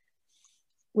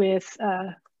with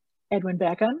Edwin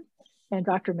Beckham and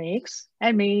Dr. Meeks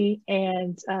and me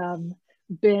and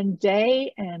Ben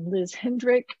Day and Liz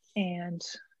Hendrick and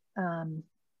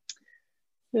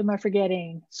who am I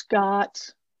forgetting?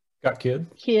 Scott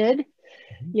Kidd.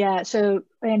 Yeah, so,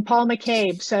 and Paul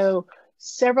McCabe. So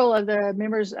several of the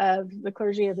members of the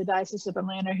clergy of the Diocese of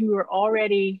Atlanta who are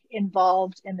already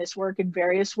involved in this work in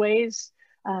various ways.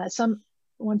 Some,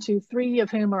 1, 2, 3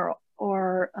 of whom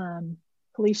are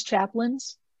police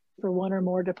chaplains for one or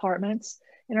more departments,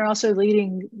 and are also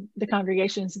leading the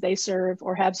congregations they serve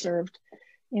or have served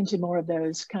into more of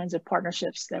those kinds of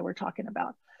partnerships that we're talking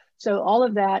about. So all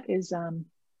of that is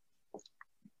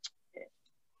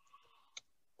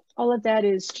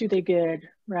to the good,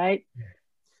 right?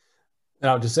 And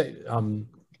I'll just say, what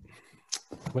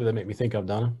did that make me think of,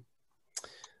 Donna?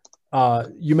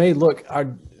 You may look,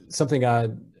 something I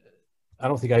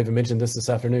don't think I even mentioned this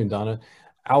afternoon, Donna.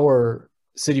 Our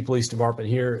city police department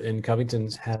here in Covington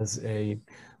has a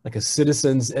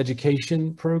citizens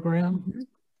education program.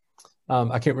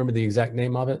 I can't remember the exact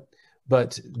name of it,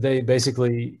 but they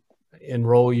basically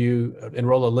enroll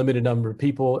a limited number of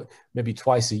people, maybe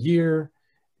twice a year,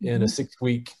 in a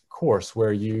 6-week course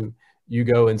where you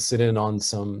go and sit in on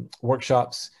some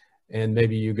workshops, and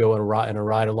maybe you go in a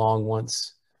ride along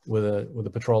once with a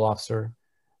patrol officer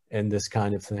and this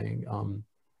kind of thing.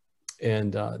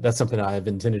 And that's something I have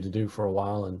intended to do for a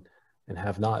while and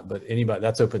have not, but anybody,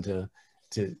 that's open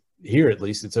to here, at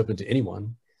least it's open to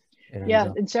anyone. And,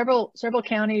 and several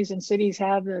counties and cities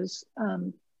have those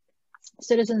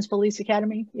Citizens Police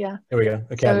Academy. Yeah. There we go.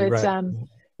 Academy, so it's,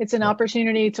 it's an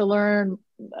opportunity to learn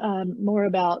more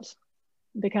about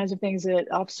the kinds of things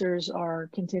that officers are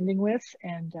contending with.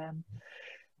 And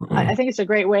I think it's a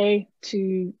great way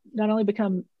to not only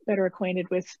become better acquainted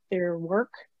with their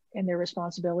work and their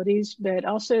responsibilities, but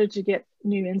also to get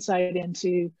new insight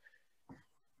into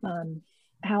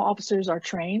how officers are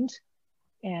trained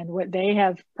and what they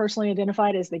have personally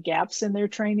identified as the gaps in their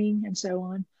training and so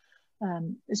on.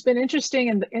 It's been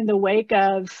interesting in the wake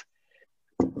of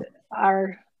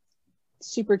our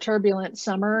super turbulent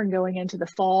summer and going into the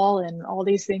fall and all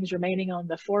these things remaining on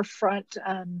the forefront,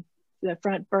 the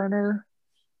front burner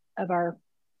of our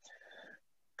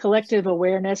collective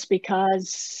awareness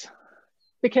because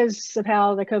of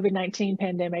how the COVID-19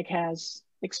 pandemic has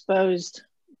exposed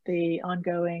the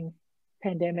ongoing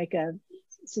pandemic of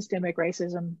systemic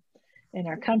racism in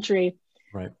our country.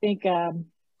 Right.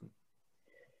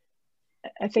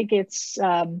 I think it's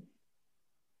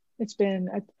been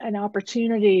an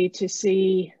opportunity to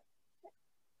see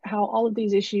how all of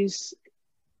these issues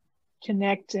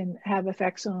connect and have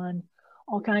effects on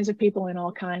all kinds of people in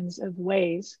all kinds of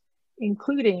ways,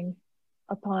 including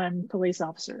upon police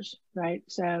officers, right?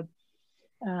 So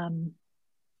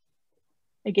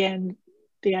again,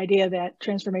 the idea that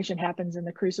transformation happens in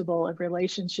the crucible of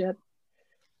relationship,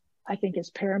 I think, is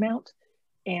paramount.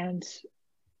 And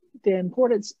the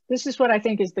importance, this is what I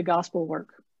think is the gospel work.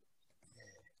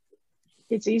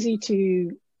 It's easy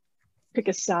to pick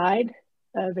a side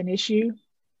of an issue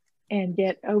and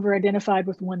get over-identified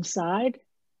with one side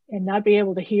and not be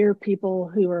able to hear people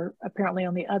who are apparently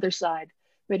on the other side.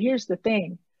 But here's the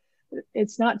thing.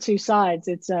 It's not two sides.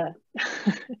 It's a,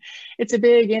 it's a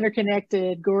big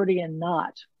interconnected Gordian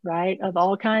knot, right? Of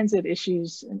all kinds of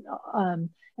issues,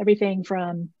 everything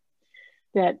from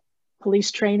that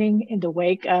police training in the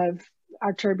wake of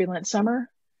our turbulent summer,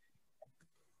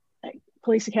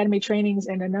 police academy trainings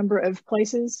in a number of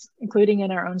places, including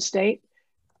in our own state,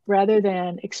 rather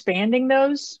than expanding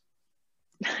those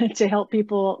to help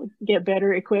people get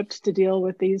better equipped to deal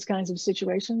with these kinds of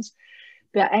situations.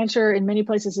 The answer in many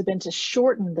places has been to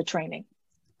shorten the training.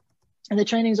 And the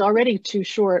training is already too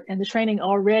short, and the training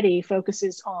already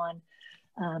focuses on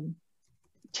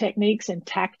techniques and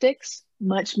tactics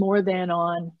much more than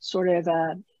on sort of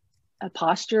a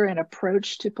posture and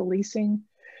approach to policing.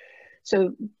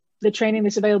 So the training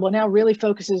that's available now really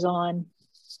focuses on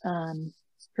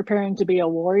preparing to be a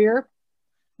warrior,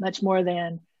 much more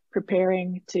than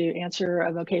preparing to answer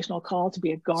a vocational call to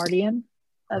be a guardian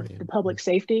of the public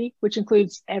safety, which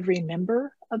includes every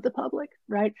member of the public,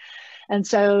 right? And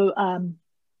so,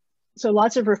 so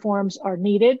lots of reforms are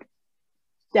needed,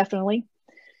 definitely.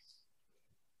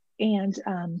 And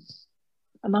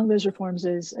among those reforms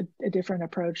is a different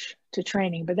approach to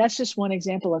training, but that's just one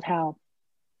example of how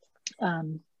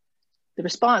the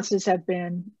responses have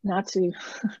been not to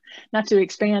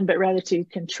expand, but rather to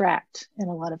contract in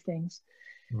a lot of things.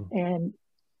 And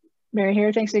Mary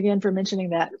Hare, thanks again for mentioning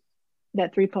that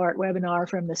 3-part webinar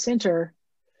from the center.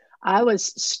 I was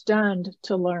stunned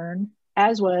to learn,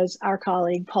 as was our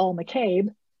colleague Paul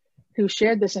McCabe, who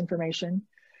shared this information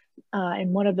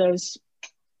in one of those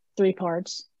 3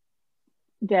 parts,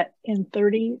 that in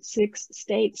 36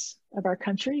 states of our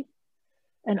country,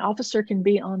 an officer can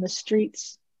be on the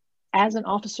streets as an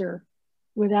officer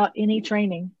without any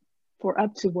training for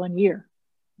up to 1 year.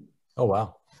 Oh,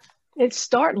 wow. It's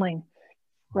startling,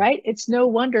 right? It's no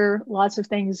wonder lots of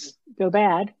things go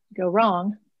bad, go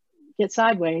wrong, get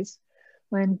sideways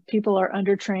when people are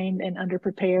undertrained and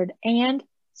underprepared and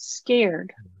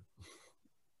scared.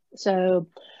 So,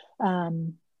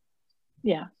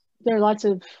 yeah, there are lots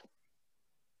of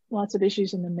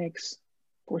issues in the mix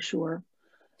for sure.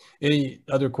 Any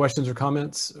other questions or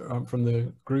comments from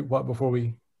the group before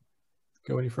we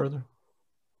go any further?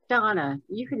 Donna,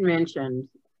 you had mentioned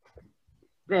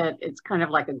that it's kind of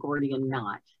like a Gordian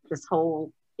knot, this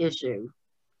whole issue.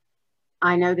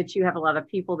 I know that you have a lot of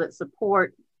people that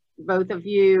support both of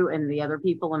you and the other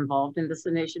people involved in this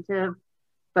initiative,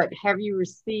 but have you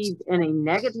received any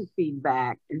negative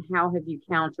feedback, and how have you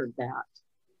countered that?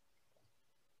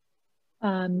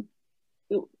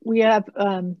 We have,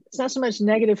 it's not so much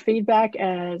negative feedback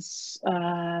as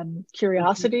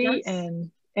curiosity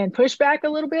and pushback a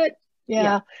little bit.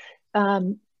 Yeah.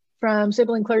 From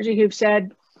sibling clergy who've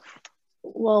said,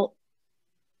 well,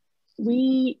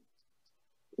 we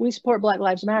support Black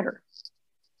Lives Matter.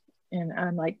 And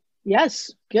I'm like,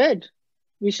 yes, good.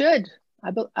 We should.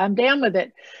 I'm down with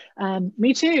it.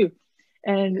 Me too.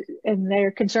 And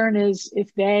their concern is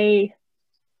if they,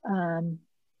 well,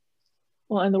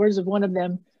 in the words of one of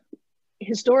them,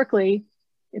 historically,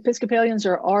 Episcopalians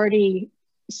are already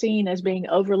seen as being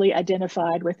overly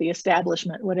identified with the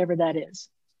establishment, whatever that is.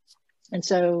 And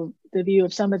so the view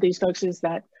of some of these folks is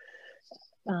that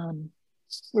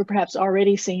we're perhaps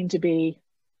already seen to be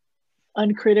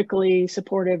uncritically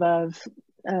supportive of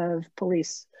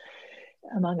police,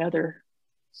 among other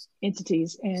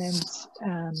entities. And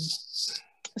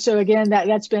so again,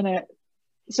 that's been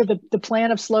so the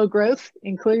plan of slow growth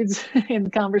includes in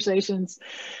conversations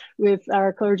with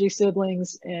our clergy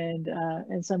siblings and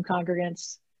some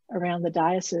congregants around the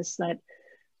diocese that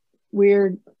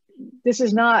we're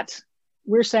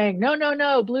saying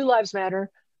no, Blue Lives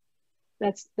Matter.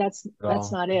 That's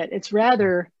not it. It's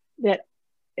rather that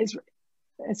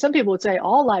and some people would say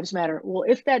all lives matter. Well,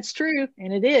 if that's true,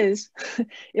 and it is,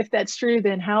 if that's true,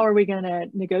 then how are we going to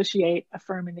negotiate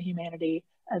affirming the humanity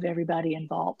of everybody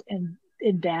involved? And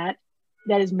that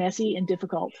is messy and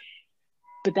difficult.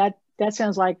 But that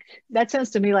sounds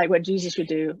to me like what Jesus would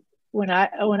do. When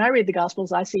I read the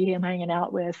Gospels, I see him hanging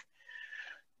out with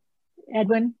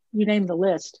Edwin. You name the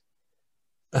list.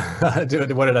 What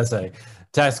did I say?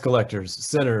 Tax collectors,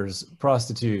 sinners,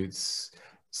 prostitutes,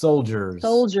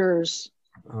 soldiers,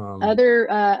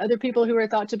 other people who are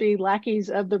thought to be lackeys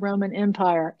of the Roman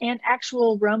Empire, and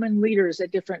actual Roman leaders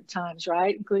at different times,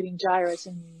 right, including Jairus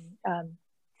and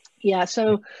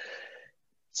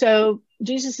So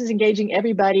Jesus is engaging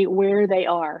everybody where they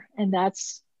are, and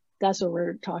that's what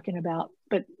we're talking about.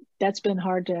 But that's been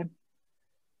hard to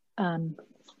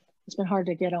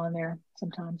get on there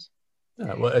sometimes.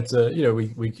 Yeah, well, it's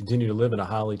we continue to live in a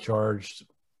highly charged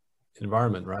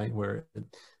environment, right? Where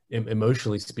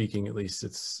emotionally speaking, at least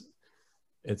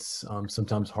it's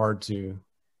sometimes hard to,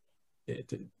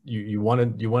 you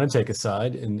want to take a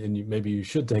side, and maybe you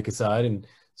should take a side, and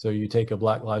so you take a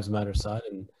Black Lives Matter side,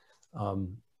 and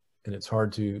it's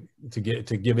hard to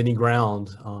give any ground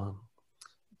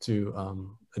to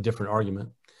a different argument.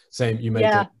 Same,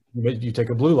 you take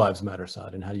a Blue Lives Matter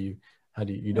side, and how do you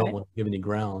don't Right. want to give any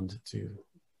ground to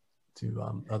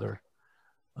other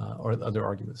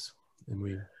arguments.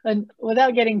 And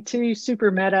without getting too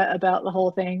super meta about the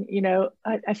whole thing,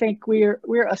 I think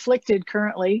we're afflicted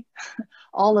currently,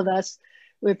 all of us,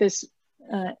 with this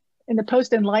in the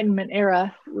post-Enlightenment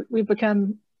era. We've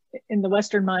become, in the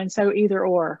Western mind, so either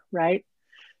or, right?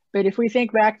 But if we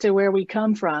think back to where we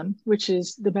come from, which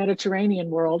is the Mediterranean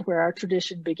world, where our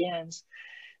tradition begins,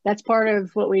 that's part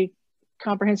of what we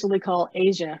comprehensively call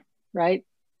Asia, right?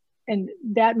 And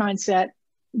that mindset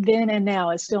then and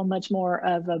now is still much more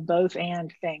of a both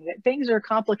and thing, that things are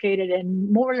complicated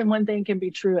and more than one thing can be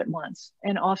true at once,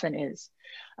 and often is.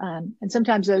 And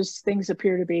sometimes those things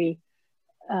appear to be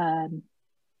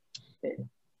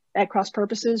at cross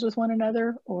purposes with one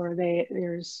another, or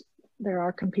there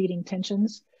are competing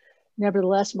tensions.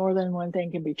 Nevertheless, more than one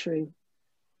thing can be true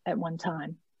at one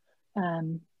time.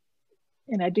 And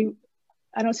I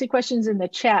don't see questions in the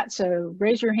chat, so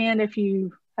raise your hand if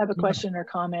you have a question or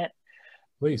comment.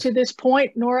 Please. To this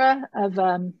point, Nora, of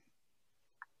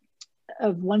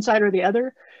one side or the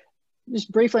other,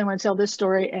 just briefly, I want to tell this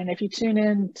story. And if you tune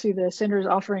in to the Sender's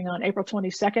offering on April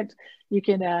 22nd, you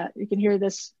can hear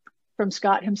this from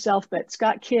Scott himself. But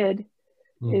Scott Kidd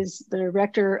is the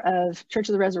rector of Church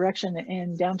of the Resurrection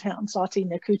in downtown Sati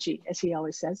Nakuchi, as he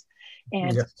always says.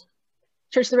 And yes.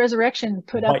 Church of the Resurrection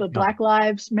put up a Black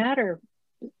Lives Matter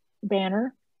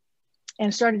banner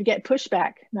and started to get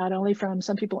pushback, not only from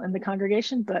some people in the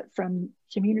congregation, but from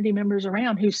community members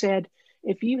around, who said,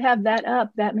 if you have that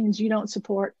up, that means you don't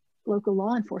support local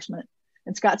law enforcement.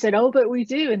 And Scott said, oh, but we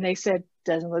do. And they said,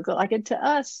 doesn't look like it to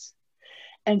us.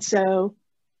 And so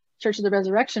Church of the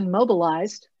Resurrection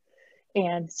mobilized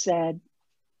and said,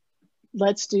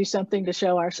 let's do something to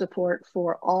show our support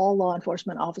for all law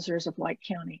enforcement officers of White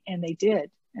County. And they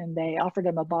did. And they offered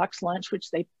them a box lunch,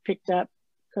 which they picked up,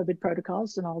 COVID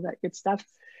protocols and all that good stuff.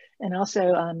 And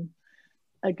also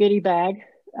a goodie bag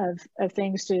of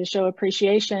things to show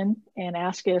appreciation, and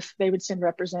ask if they would send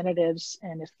representatives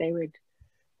and if they would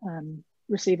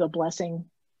receive a blessing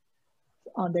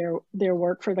on their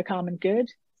work for the common good.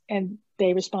 And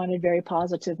they responded very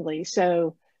positively.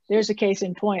 So there's a case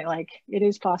in point, like it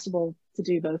is possible to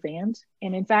do both and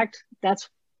in fact, that's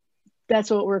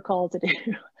what we're called to do.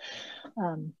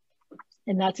 And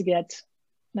not to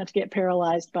get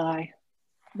paralyzed by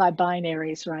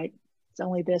binaries, right? It's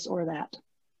only this or that.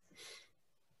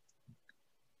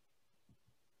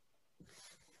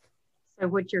 So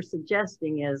what you're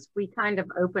suggesting is we kind of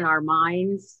open our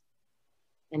minds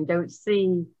and don't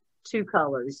see two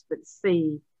colors, but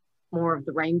see more of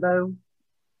the rainbow.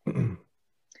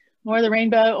 More of the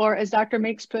rainbow, or as Dr.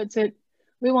 Meeks puts it,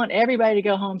 we want everybody to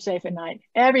go home safe at night.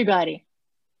 Everybody.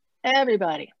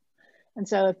 And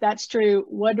so if that's true,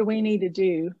 what do we need to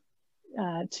do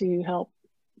to help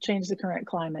change the current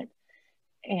climate?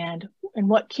 And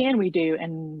what can we do,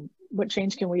 and what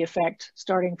change can we affect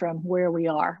starting from where we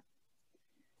are?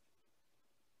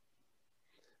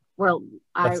 Well,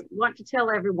 I want to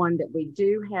tell everyone that we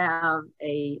do have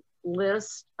a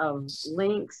list of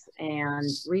links and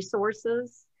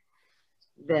resources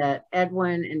that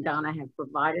Edwin and Donna have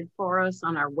provided for us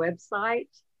on our website.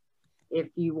 If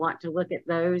you want to look at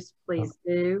those, please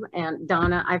do. And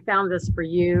Donna, I found this for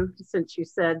you since you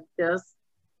said this.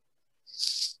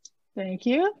 Thank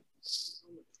you.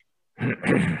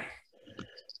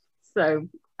 So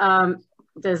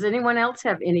does anyone else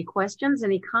have any questions,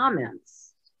 any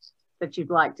comments that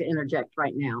you'd like to interject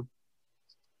right now?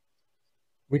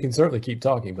 We can certainly keep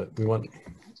talking, but we want...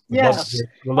 Yeah.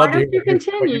 Why don't you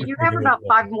continue? You have about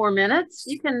 5 more minutes.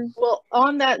 You can... Well,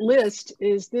 on that list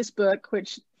is this book,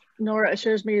 which Nora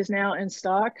assures me is now in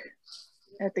stock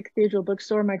at the Cathedral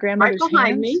Bookstore. My grandmother's right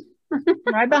behind me.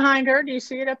 Right behind her. Do you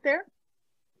see it up there?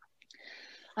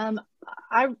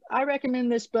 I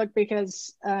recommend this book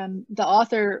because the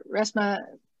author, Resma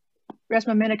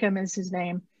Menakem is his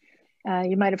name.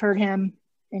 You might have heard him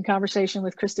in conversation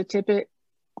with Krista Tippett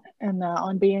and the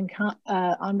On Being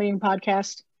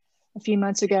podcast a few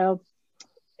months ago.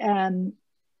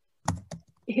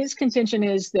 His contention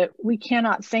is that we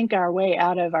cannot think our way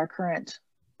out of our current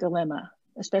dilemma,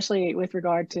 especially with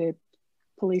regard to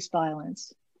police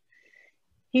violence.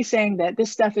 he's saying that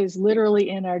this stuff is literally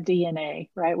in our DNA,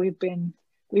 right? We've been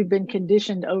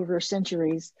conditioned over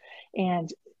centuries,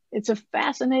 and it's a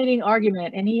fascinating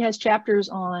argument. And he has chapters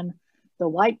on the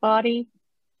white body,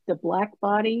 the black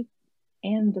body,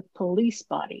 and the police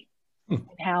body, and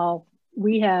how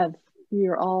we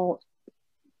are all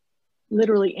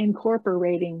literally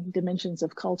incorporating dimensions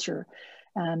of culture.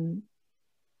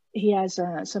 He has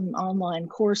some online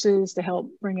courses to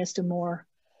help bring us to more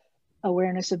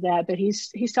awareness of that. But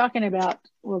he's talking about,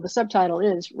 well, the subtitle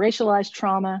is Racialized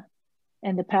Trauma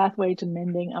and the Pathway to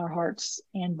Mending Our Hearts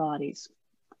and Bodies.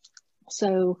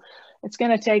 So it's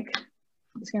going to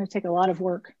take a lot of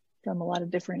work from a lot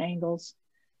of different angles.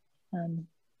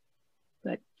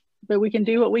 But we can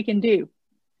do what we can do.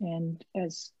 And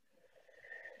as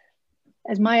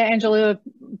Maya Angelou of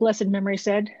blessed memory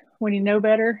said, when you know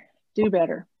better, do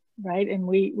better, right? And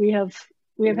we have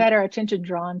had our attention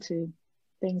drawn to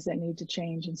things that need to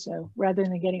change. And so rather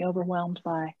than getting overwhelmed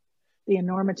by the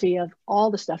enormity of all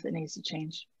the stuff that needs to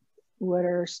change, what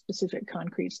are specific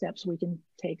concrete steps we can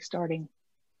take starting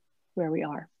where we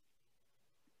are?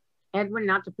 Edwin,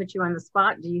 not to put you on the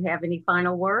spot, do you have any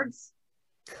final words?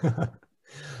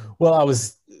 Well, I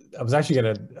was actually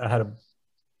I had a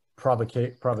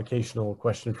provocational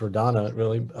question for Donna,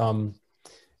 really.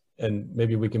 And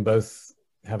maybe we can both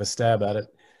have a stab at it.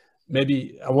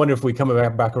 Maybe I wonder if we come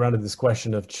back around to this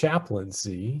question of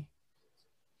chaplaincy,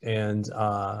 and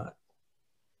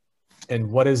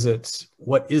what is it?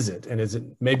 And is it,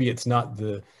 maybe it's not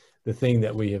the thing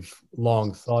that we have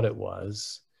long thought it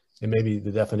was, and maybe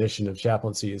the definition of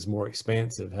chaplaincy is more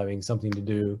expansive, having something to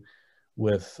do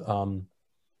with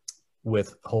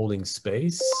holding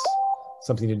space,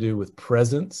 something to do with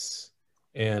presence,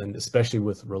 and especially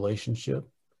with relationship.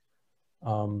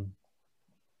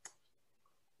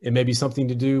 It may be something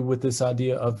to do with this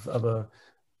idea of a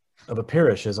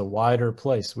parish as a wider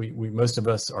place. We most of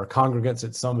us are congregants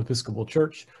at some Episcopal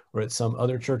church or at some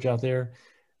other church out there,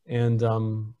 and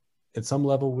at some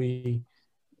level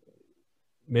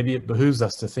maybe it behooves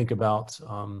us to think about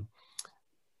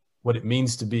what it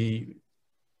means to be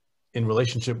in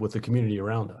relationship with the community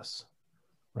around us,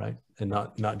 right? And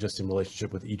not just in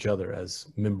relationship with each other as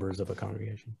members of a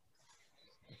congregation.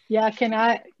 Yeah,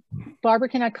 Barbara,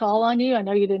 can I call on you? I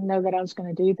know you didn't know that I was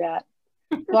going to do that.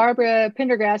 Barbara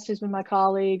Pendergast has been my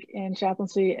colleague in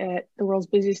chaplaincy at the world's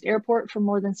busiest airport for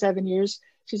more than 7 years.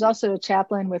 She's also a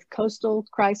chaplain with Coastal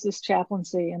Crisis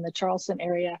Chaplaincy in the Charleston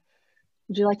area.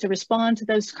 Would you like to respond to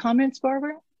those comments,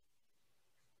 Barbara?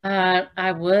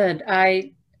 I would.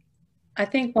 I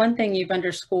think one thing you've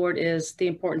underscored is the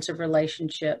importance of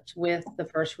relationships with the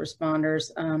first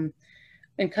responders.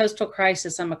 In Coastal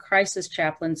Crisis, I'm a crisis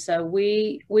chaplain, so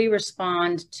we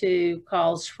respond to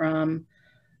calls from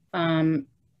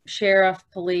sheriff,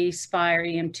 police, fire,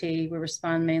 EMT. We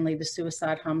respond mainly to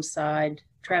suicide, homicide,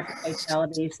 traffic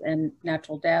fatalities, and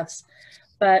natural deaths.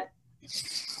 But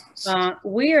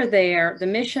we are there. The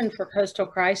mission for Coastal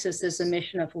Crisis is a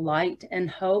mission of light and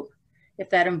hope. If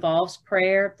that involves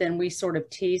prayer, then we sort of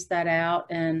tease that out.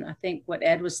 And I think what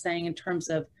Ed was saying in terms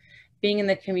of being in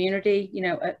the community, you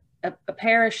know, a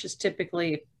parish is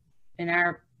typically, in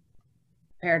our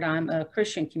paradigm, a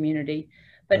Christian community.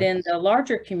 But in the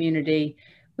larger community,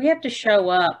 we have to show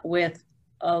up with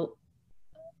a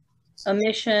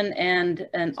mission and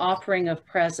an offering of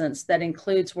presence that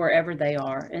includes wherever they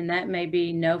are. And that may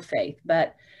be no faith,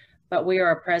 but we are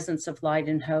a presence of light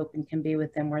and hope and can be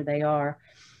with them where they are.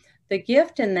 The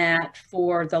gift in that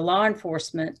for the law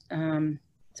enforcement,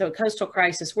 so at Coastal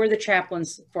Crisis, we're the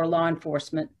chaplains for law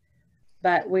enforcement,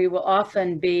 but we will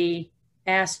often be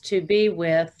asked to be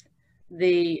with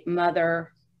the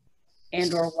mother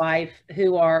and or wife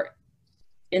who are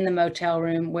in the motel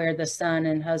room where the son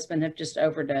and husband have just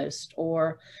overdosed,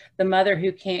 or the mother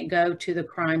who can't go to the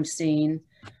crime scene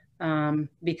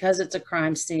because it's a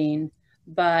crime scene,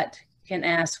 but can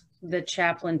ask the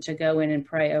chaplain to go in and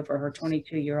pray over her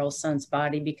 22-year-old son's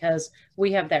body because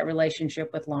we have that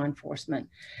relationship with law enforcement.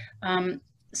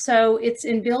 So it's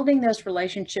in building those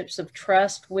relationships of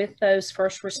trust with those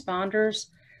first responders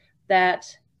that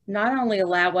not only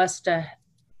allow us to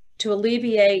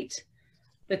alleviate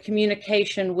the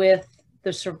communication with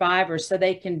the survivors so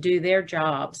they can do their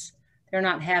jobs. They're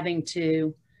not having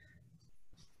to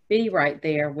be right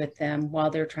there with them while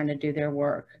they're trying to do their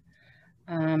work.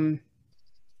 And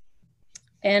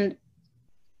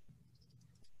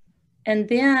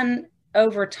then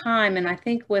over time, and I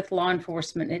think with law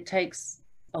enforcement, it takes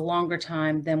a longer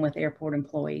time than with airport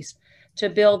employees to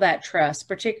build that trust,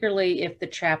 particularly if the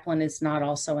chaplain is not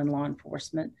also in law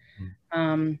enforcement.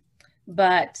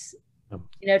 But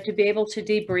to be able to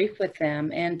debrief with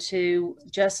them and to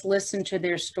just listen to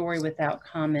their story without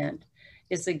comment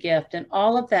is a gift. And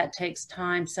all of that takes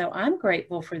time. So I'm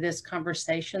grateful for this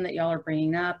conversation that y'all are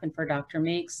bringing up, and for Dr.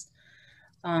 Meek's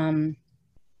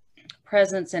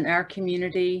presence in our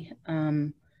community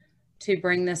to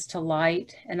bring this to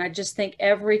light. And I just think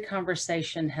every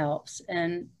conversation helps.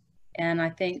 And I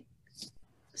think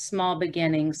small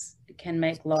beginnings can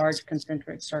make large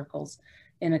concentric circles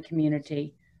in a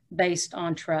community based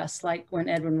on trust. Like when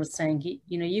Edwin was saying,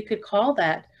 you could call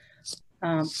that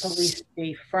police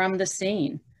chief from the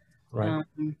scene. Right.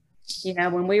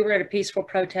 When we were at a peaceful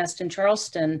protest in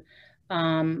Charleston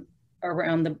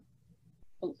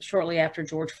shortly after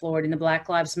George Floyd, and the Black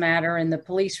Lives Matter, and the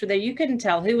police were there, you couldn't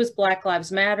tell who was Black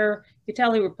Lives Matter. You could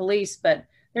tell who were police, but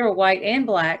there were white and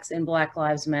blacks in Black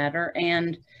Lives Matter.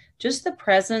 And just the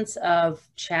presence of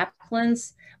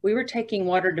chaplains. We were taking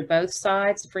water to both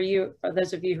sides. For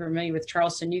those of you who are familiar with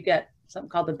Charleston, you get something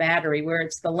called the Battery, where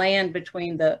it's the land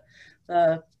between the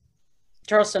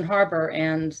Charleston Harbor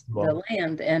and the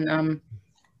land. And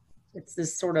it's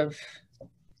this sort of,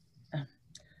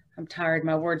 I'm tired,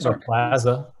 my words aren't.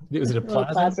 Plaza. Was it a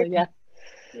plaza? Plaza, yeah.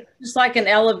 Just like an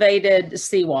elevated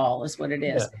seawall is what it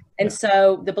is. Yeah. And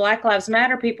so the Black Lives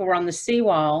Matter people were on the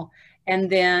seawall, and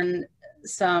then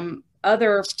some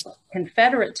other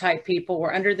Confederate type people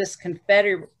were under this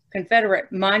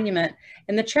Confederate monument,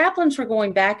 and the chaplains were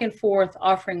going back and forth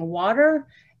offering water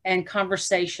and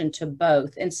conversation to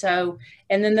both. And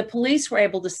then the police were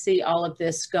able to see all of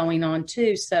this going on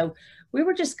too. So we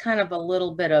were just kind of a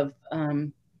little bit of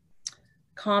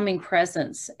calming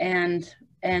presence. And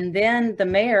then the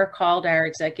mayor called our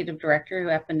executive director, who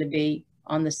happened to be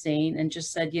on the scene, and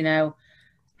just said,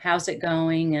 how's it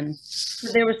going? And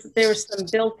there was some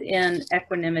built-in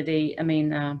equanimity.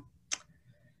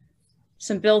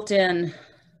 Some built-in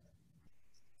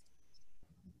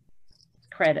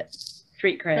credit,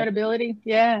 street cred. Credibility,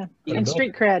 yeah. And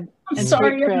street cred. I'm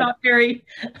sorry, I'm not very.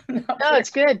 No,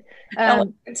 it's good.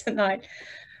 Tonight.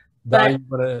 Donna, you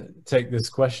want to take this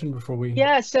question before we?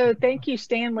 Yeah, so thank you,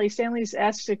 Stanley. Stanley's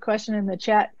asked a question in the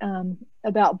chat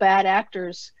about bad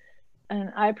actors.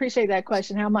 And I appreciate that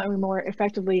question. How might we more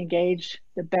effectively engage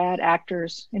the bad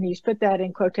actors? And he's put that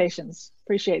in quotations.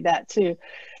 Appreciate that too.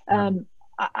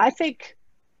 I think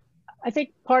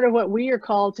part of what we are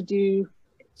called to do,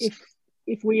 if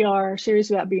we are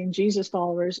serious about being Jesus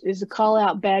followers, is to call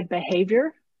out bad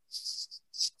behavior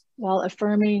while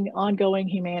affirming ongoing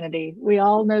humanity. We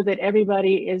all know that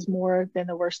everybody is more than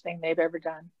the worst thing they've ever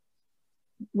done.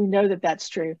 We know that that's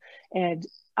true. And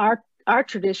our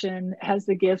tradition has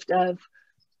the gift of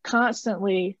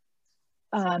constantly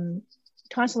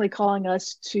calling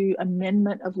us to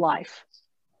amendment of life.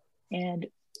 And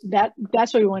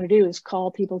that's what we want to do, is call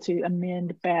people to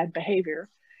amend bad behavior,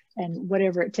 and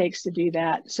whatever it takes to do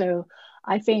that. So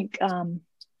I think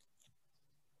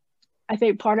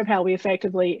part of how we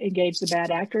effectively engage the bad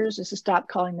actors is to stop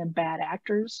calling them bad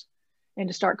actors and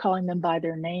to start calling them by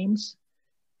their names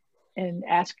and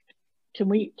ask, can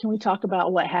we talk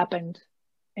about what happened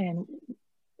and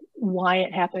why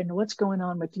it happened, what's going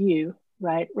on with you,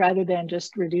 right? Rather than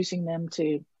just reducing them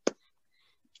to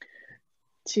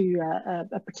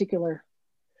a particular,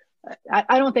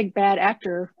 I don't think bad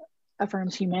actor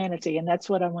affirms humanity, and that's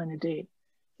what I want to do,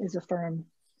 is affirm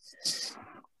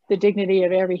the dignity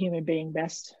of every human being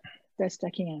best I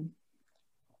can.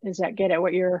 Does that get at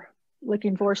what you're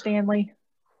looking for, Stanley?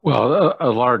 Well, a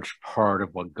large part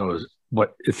of what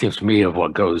it seems to me of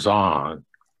what goes on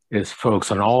is folks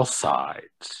on all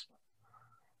sides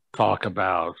talk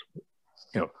about,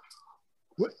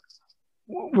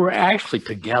 we're actually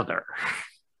together,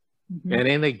 mm-hmm. and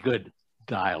in a good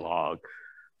dialogue,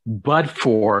 but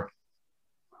for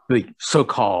the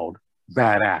so-called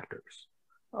bad actors.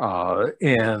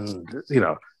 And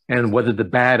whether the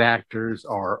bad actors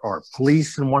are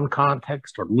police in one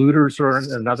context or looters or in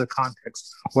another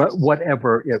context,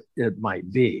 whatever it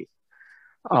might be.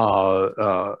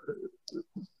 But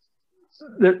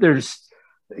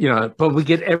we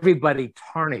get everybody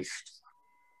tarnished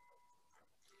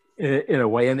in a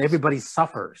way, and everybody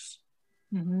suffers.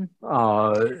 Mm-hmm.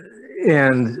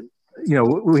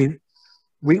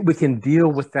 We can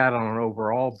deal with that on an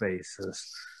overall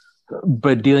basis,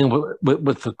 but dealing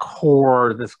with the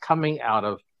core that's coming out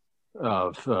of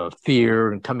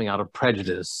fear and coming out of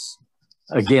prejudice,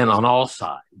 again, on all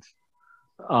sides,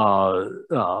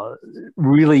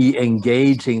 really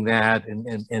engaging that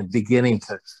and beginning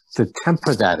to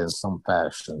temper that in some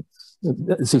fashion.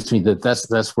 It seems to me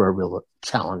that's where a real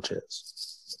challenge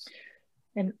is.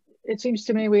 And it seems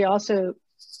to me we also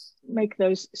make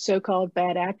those so-called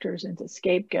bad actors into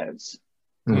scapegoats.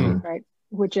 right?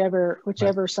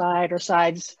 Whichever side or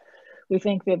sides we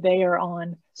think that they are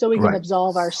on, so we can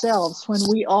absolve ourselves when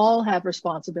we all have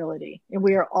responsibility and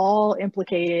we are all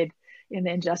implicated in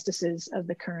the injustices of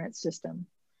the current system.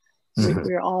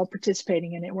 We're all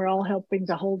participating in it. We're all helping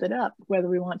to hold it up, whether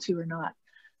we want to or not.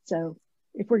 So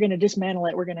if we're going to dismantle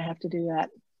it, we're going to have to do that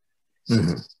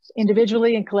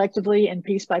individually and collectively and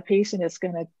piece by piece. And it's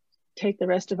going to take the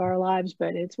rest of our lives,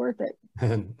 but it's worth it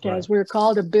because we're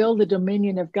called to build the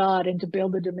dominion of God, and to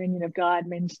build the dominion of God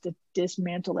means to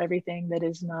dismantle everything that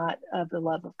is not of the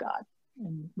love of God.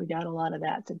 And we got a lot of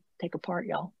that to take apart,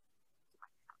 y'all.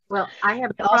 Well, I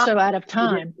have also out of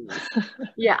time.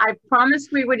 Yeah, I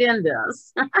promised we would end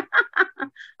this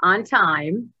on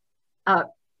time.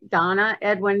 Donna,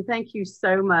 Edwin, thank you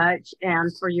so much,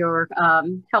 and for your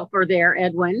helper there,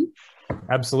 Edwin.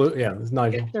 Absolutely, yeah, it's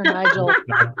Nigel. Sir Nigel.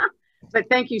 But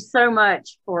thank you so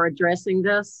much for addressing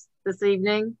this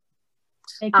evening.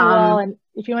 Thank you all. And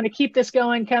if you want to keep this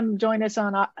going, come join us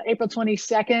on April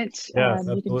 22nd. Yes,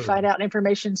 you can find out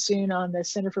information soon on the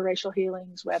Center for Racial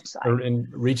Healing's website. And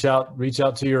reach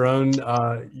out to your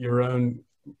own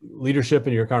leadership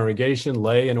in your congregation,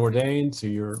 lay and ordained, to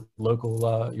your local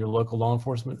law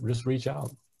enforcement. Just reach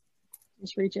out.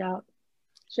 Just reach out.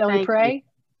 Shall we pray?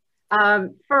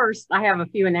 First, I have a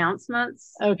few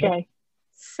announcements. Okay.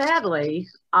 Sadly,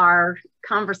 our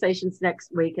conversations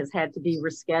next week has had to be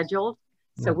rescheduled.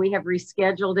 So we have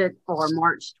rescheduled it for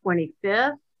March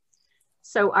 25th.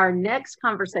 So our next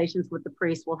conversations with the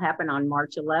priest will happen on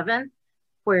March 11th,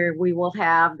 where we will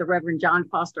have the Reverend John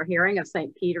Foster Herring of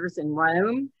St. Peter's in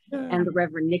Rome and the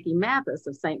Reverend Nikki Mathis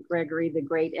of St. Gregory the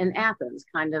Great in Athens,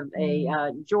 kind of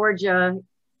a Georgia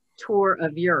tour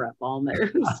of Europe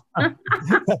almost.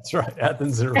 That's right,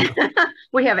 Athens and Rome.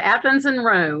 We have Athens and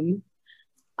Rome.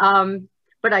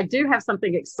 But I do have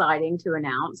something exciting to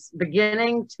announce.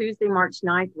 Beginning Tuesday, March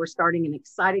 9th, we're starting an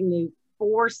exciting new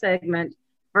 4-segment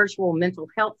virtual mental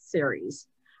health series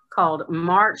called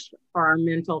March for Our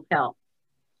Mental Health.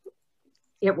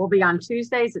 It will be on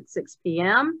Tuesdays at 6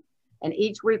 p.m. and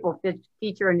each week will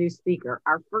feature a new speaker.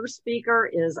 Our first speaker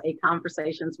is a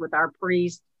Conversations with Our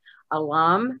Priest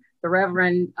alum, the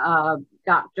Reverend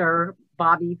Dr.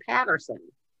 Bobby Patterson.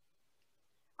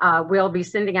 We'll be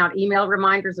sending out email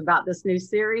reminders about this new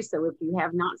series. So if you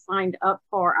have not signed up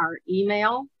for our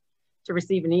email to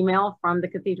receive an email from the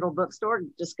Cathedral Bookstore,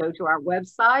 just go to our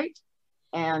website,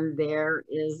 and there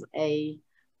is a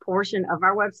portion of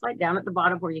our website down at the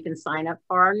bottom where you can sign up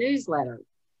for our newsletter.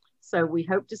 So we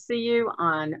hope to see you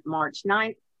on March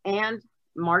 9th and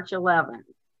March 11th.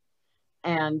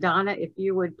 And Donna, if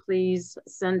you would please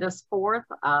send us forth,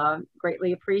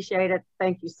 greatly appreciate it.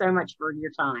 Thank you so much for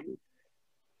your time.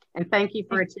 And thank you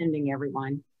for attending,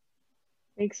 everyone.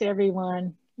 Thanks,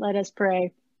 everyone. Let us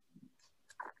pray.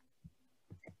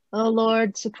 Oh,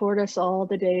 Lord, support us all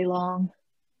the day long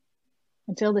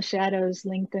until the shadows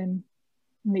lengthen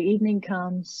and the evening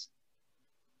comes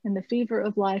and the fever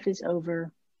of life is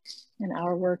over and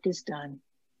our work is done.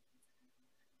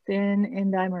 Then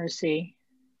in thy mercy,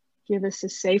 give us a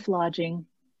safe lodging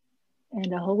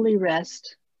and a holy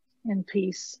rest and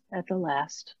peace at the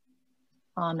last.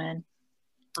 Amen.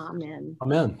 Amen.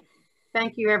 Amen.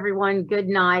 Thank you, everyone. Good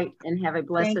night and have a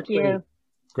blessed week. Thank you.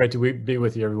 Great to be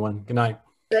with you, everyone. Good night.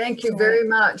 Thank you very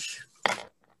much.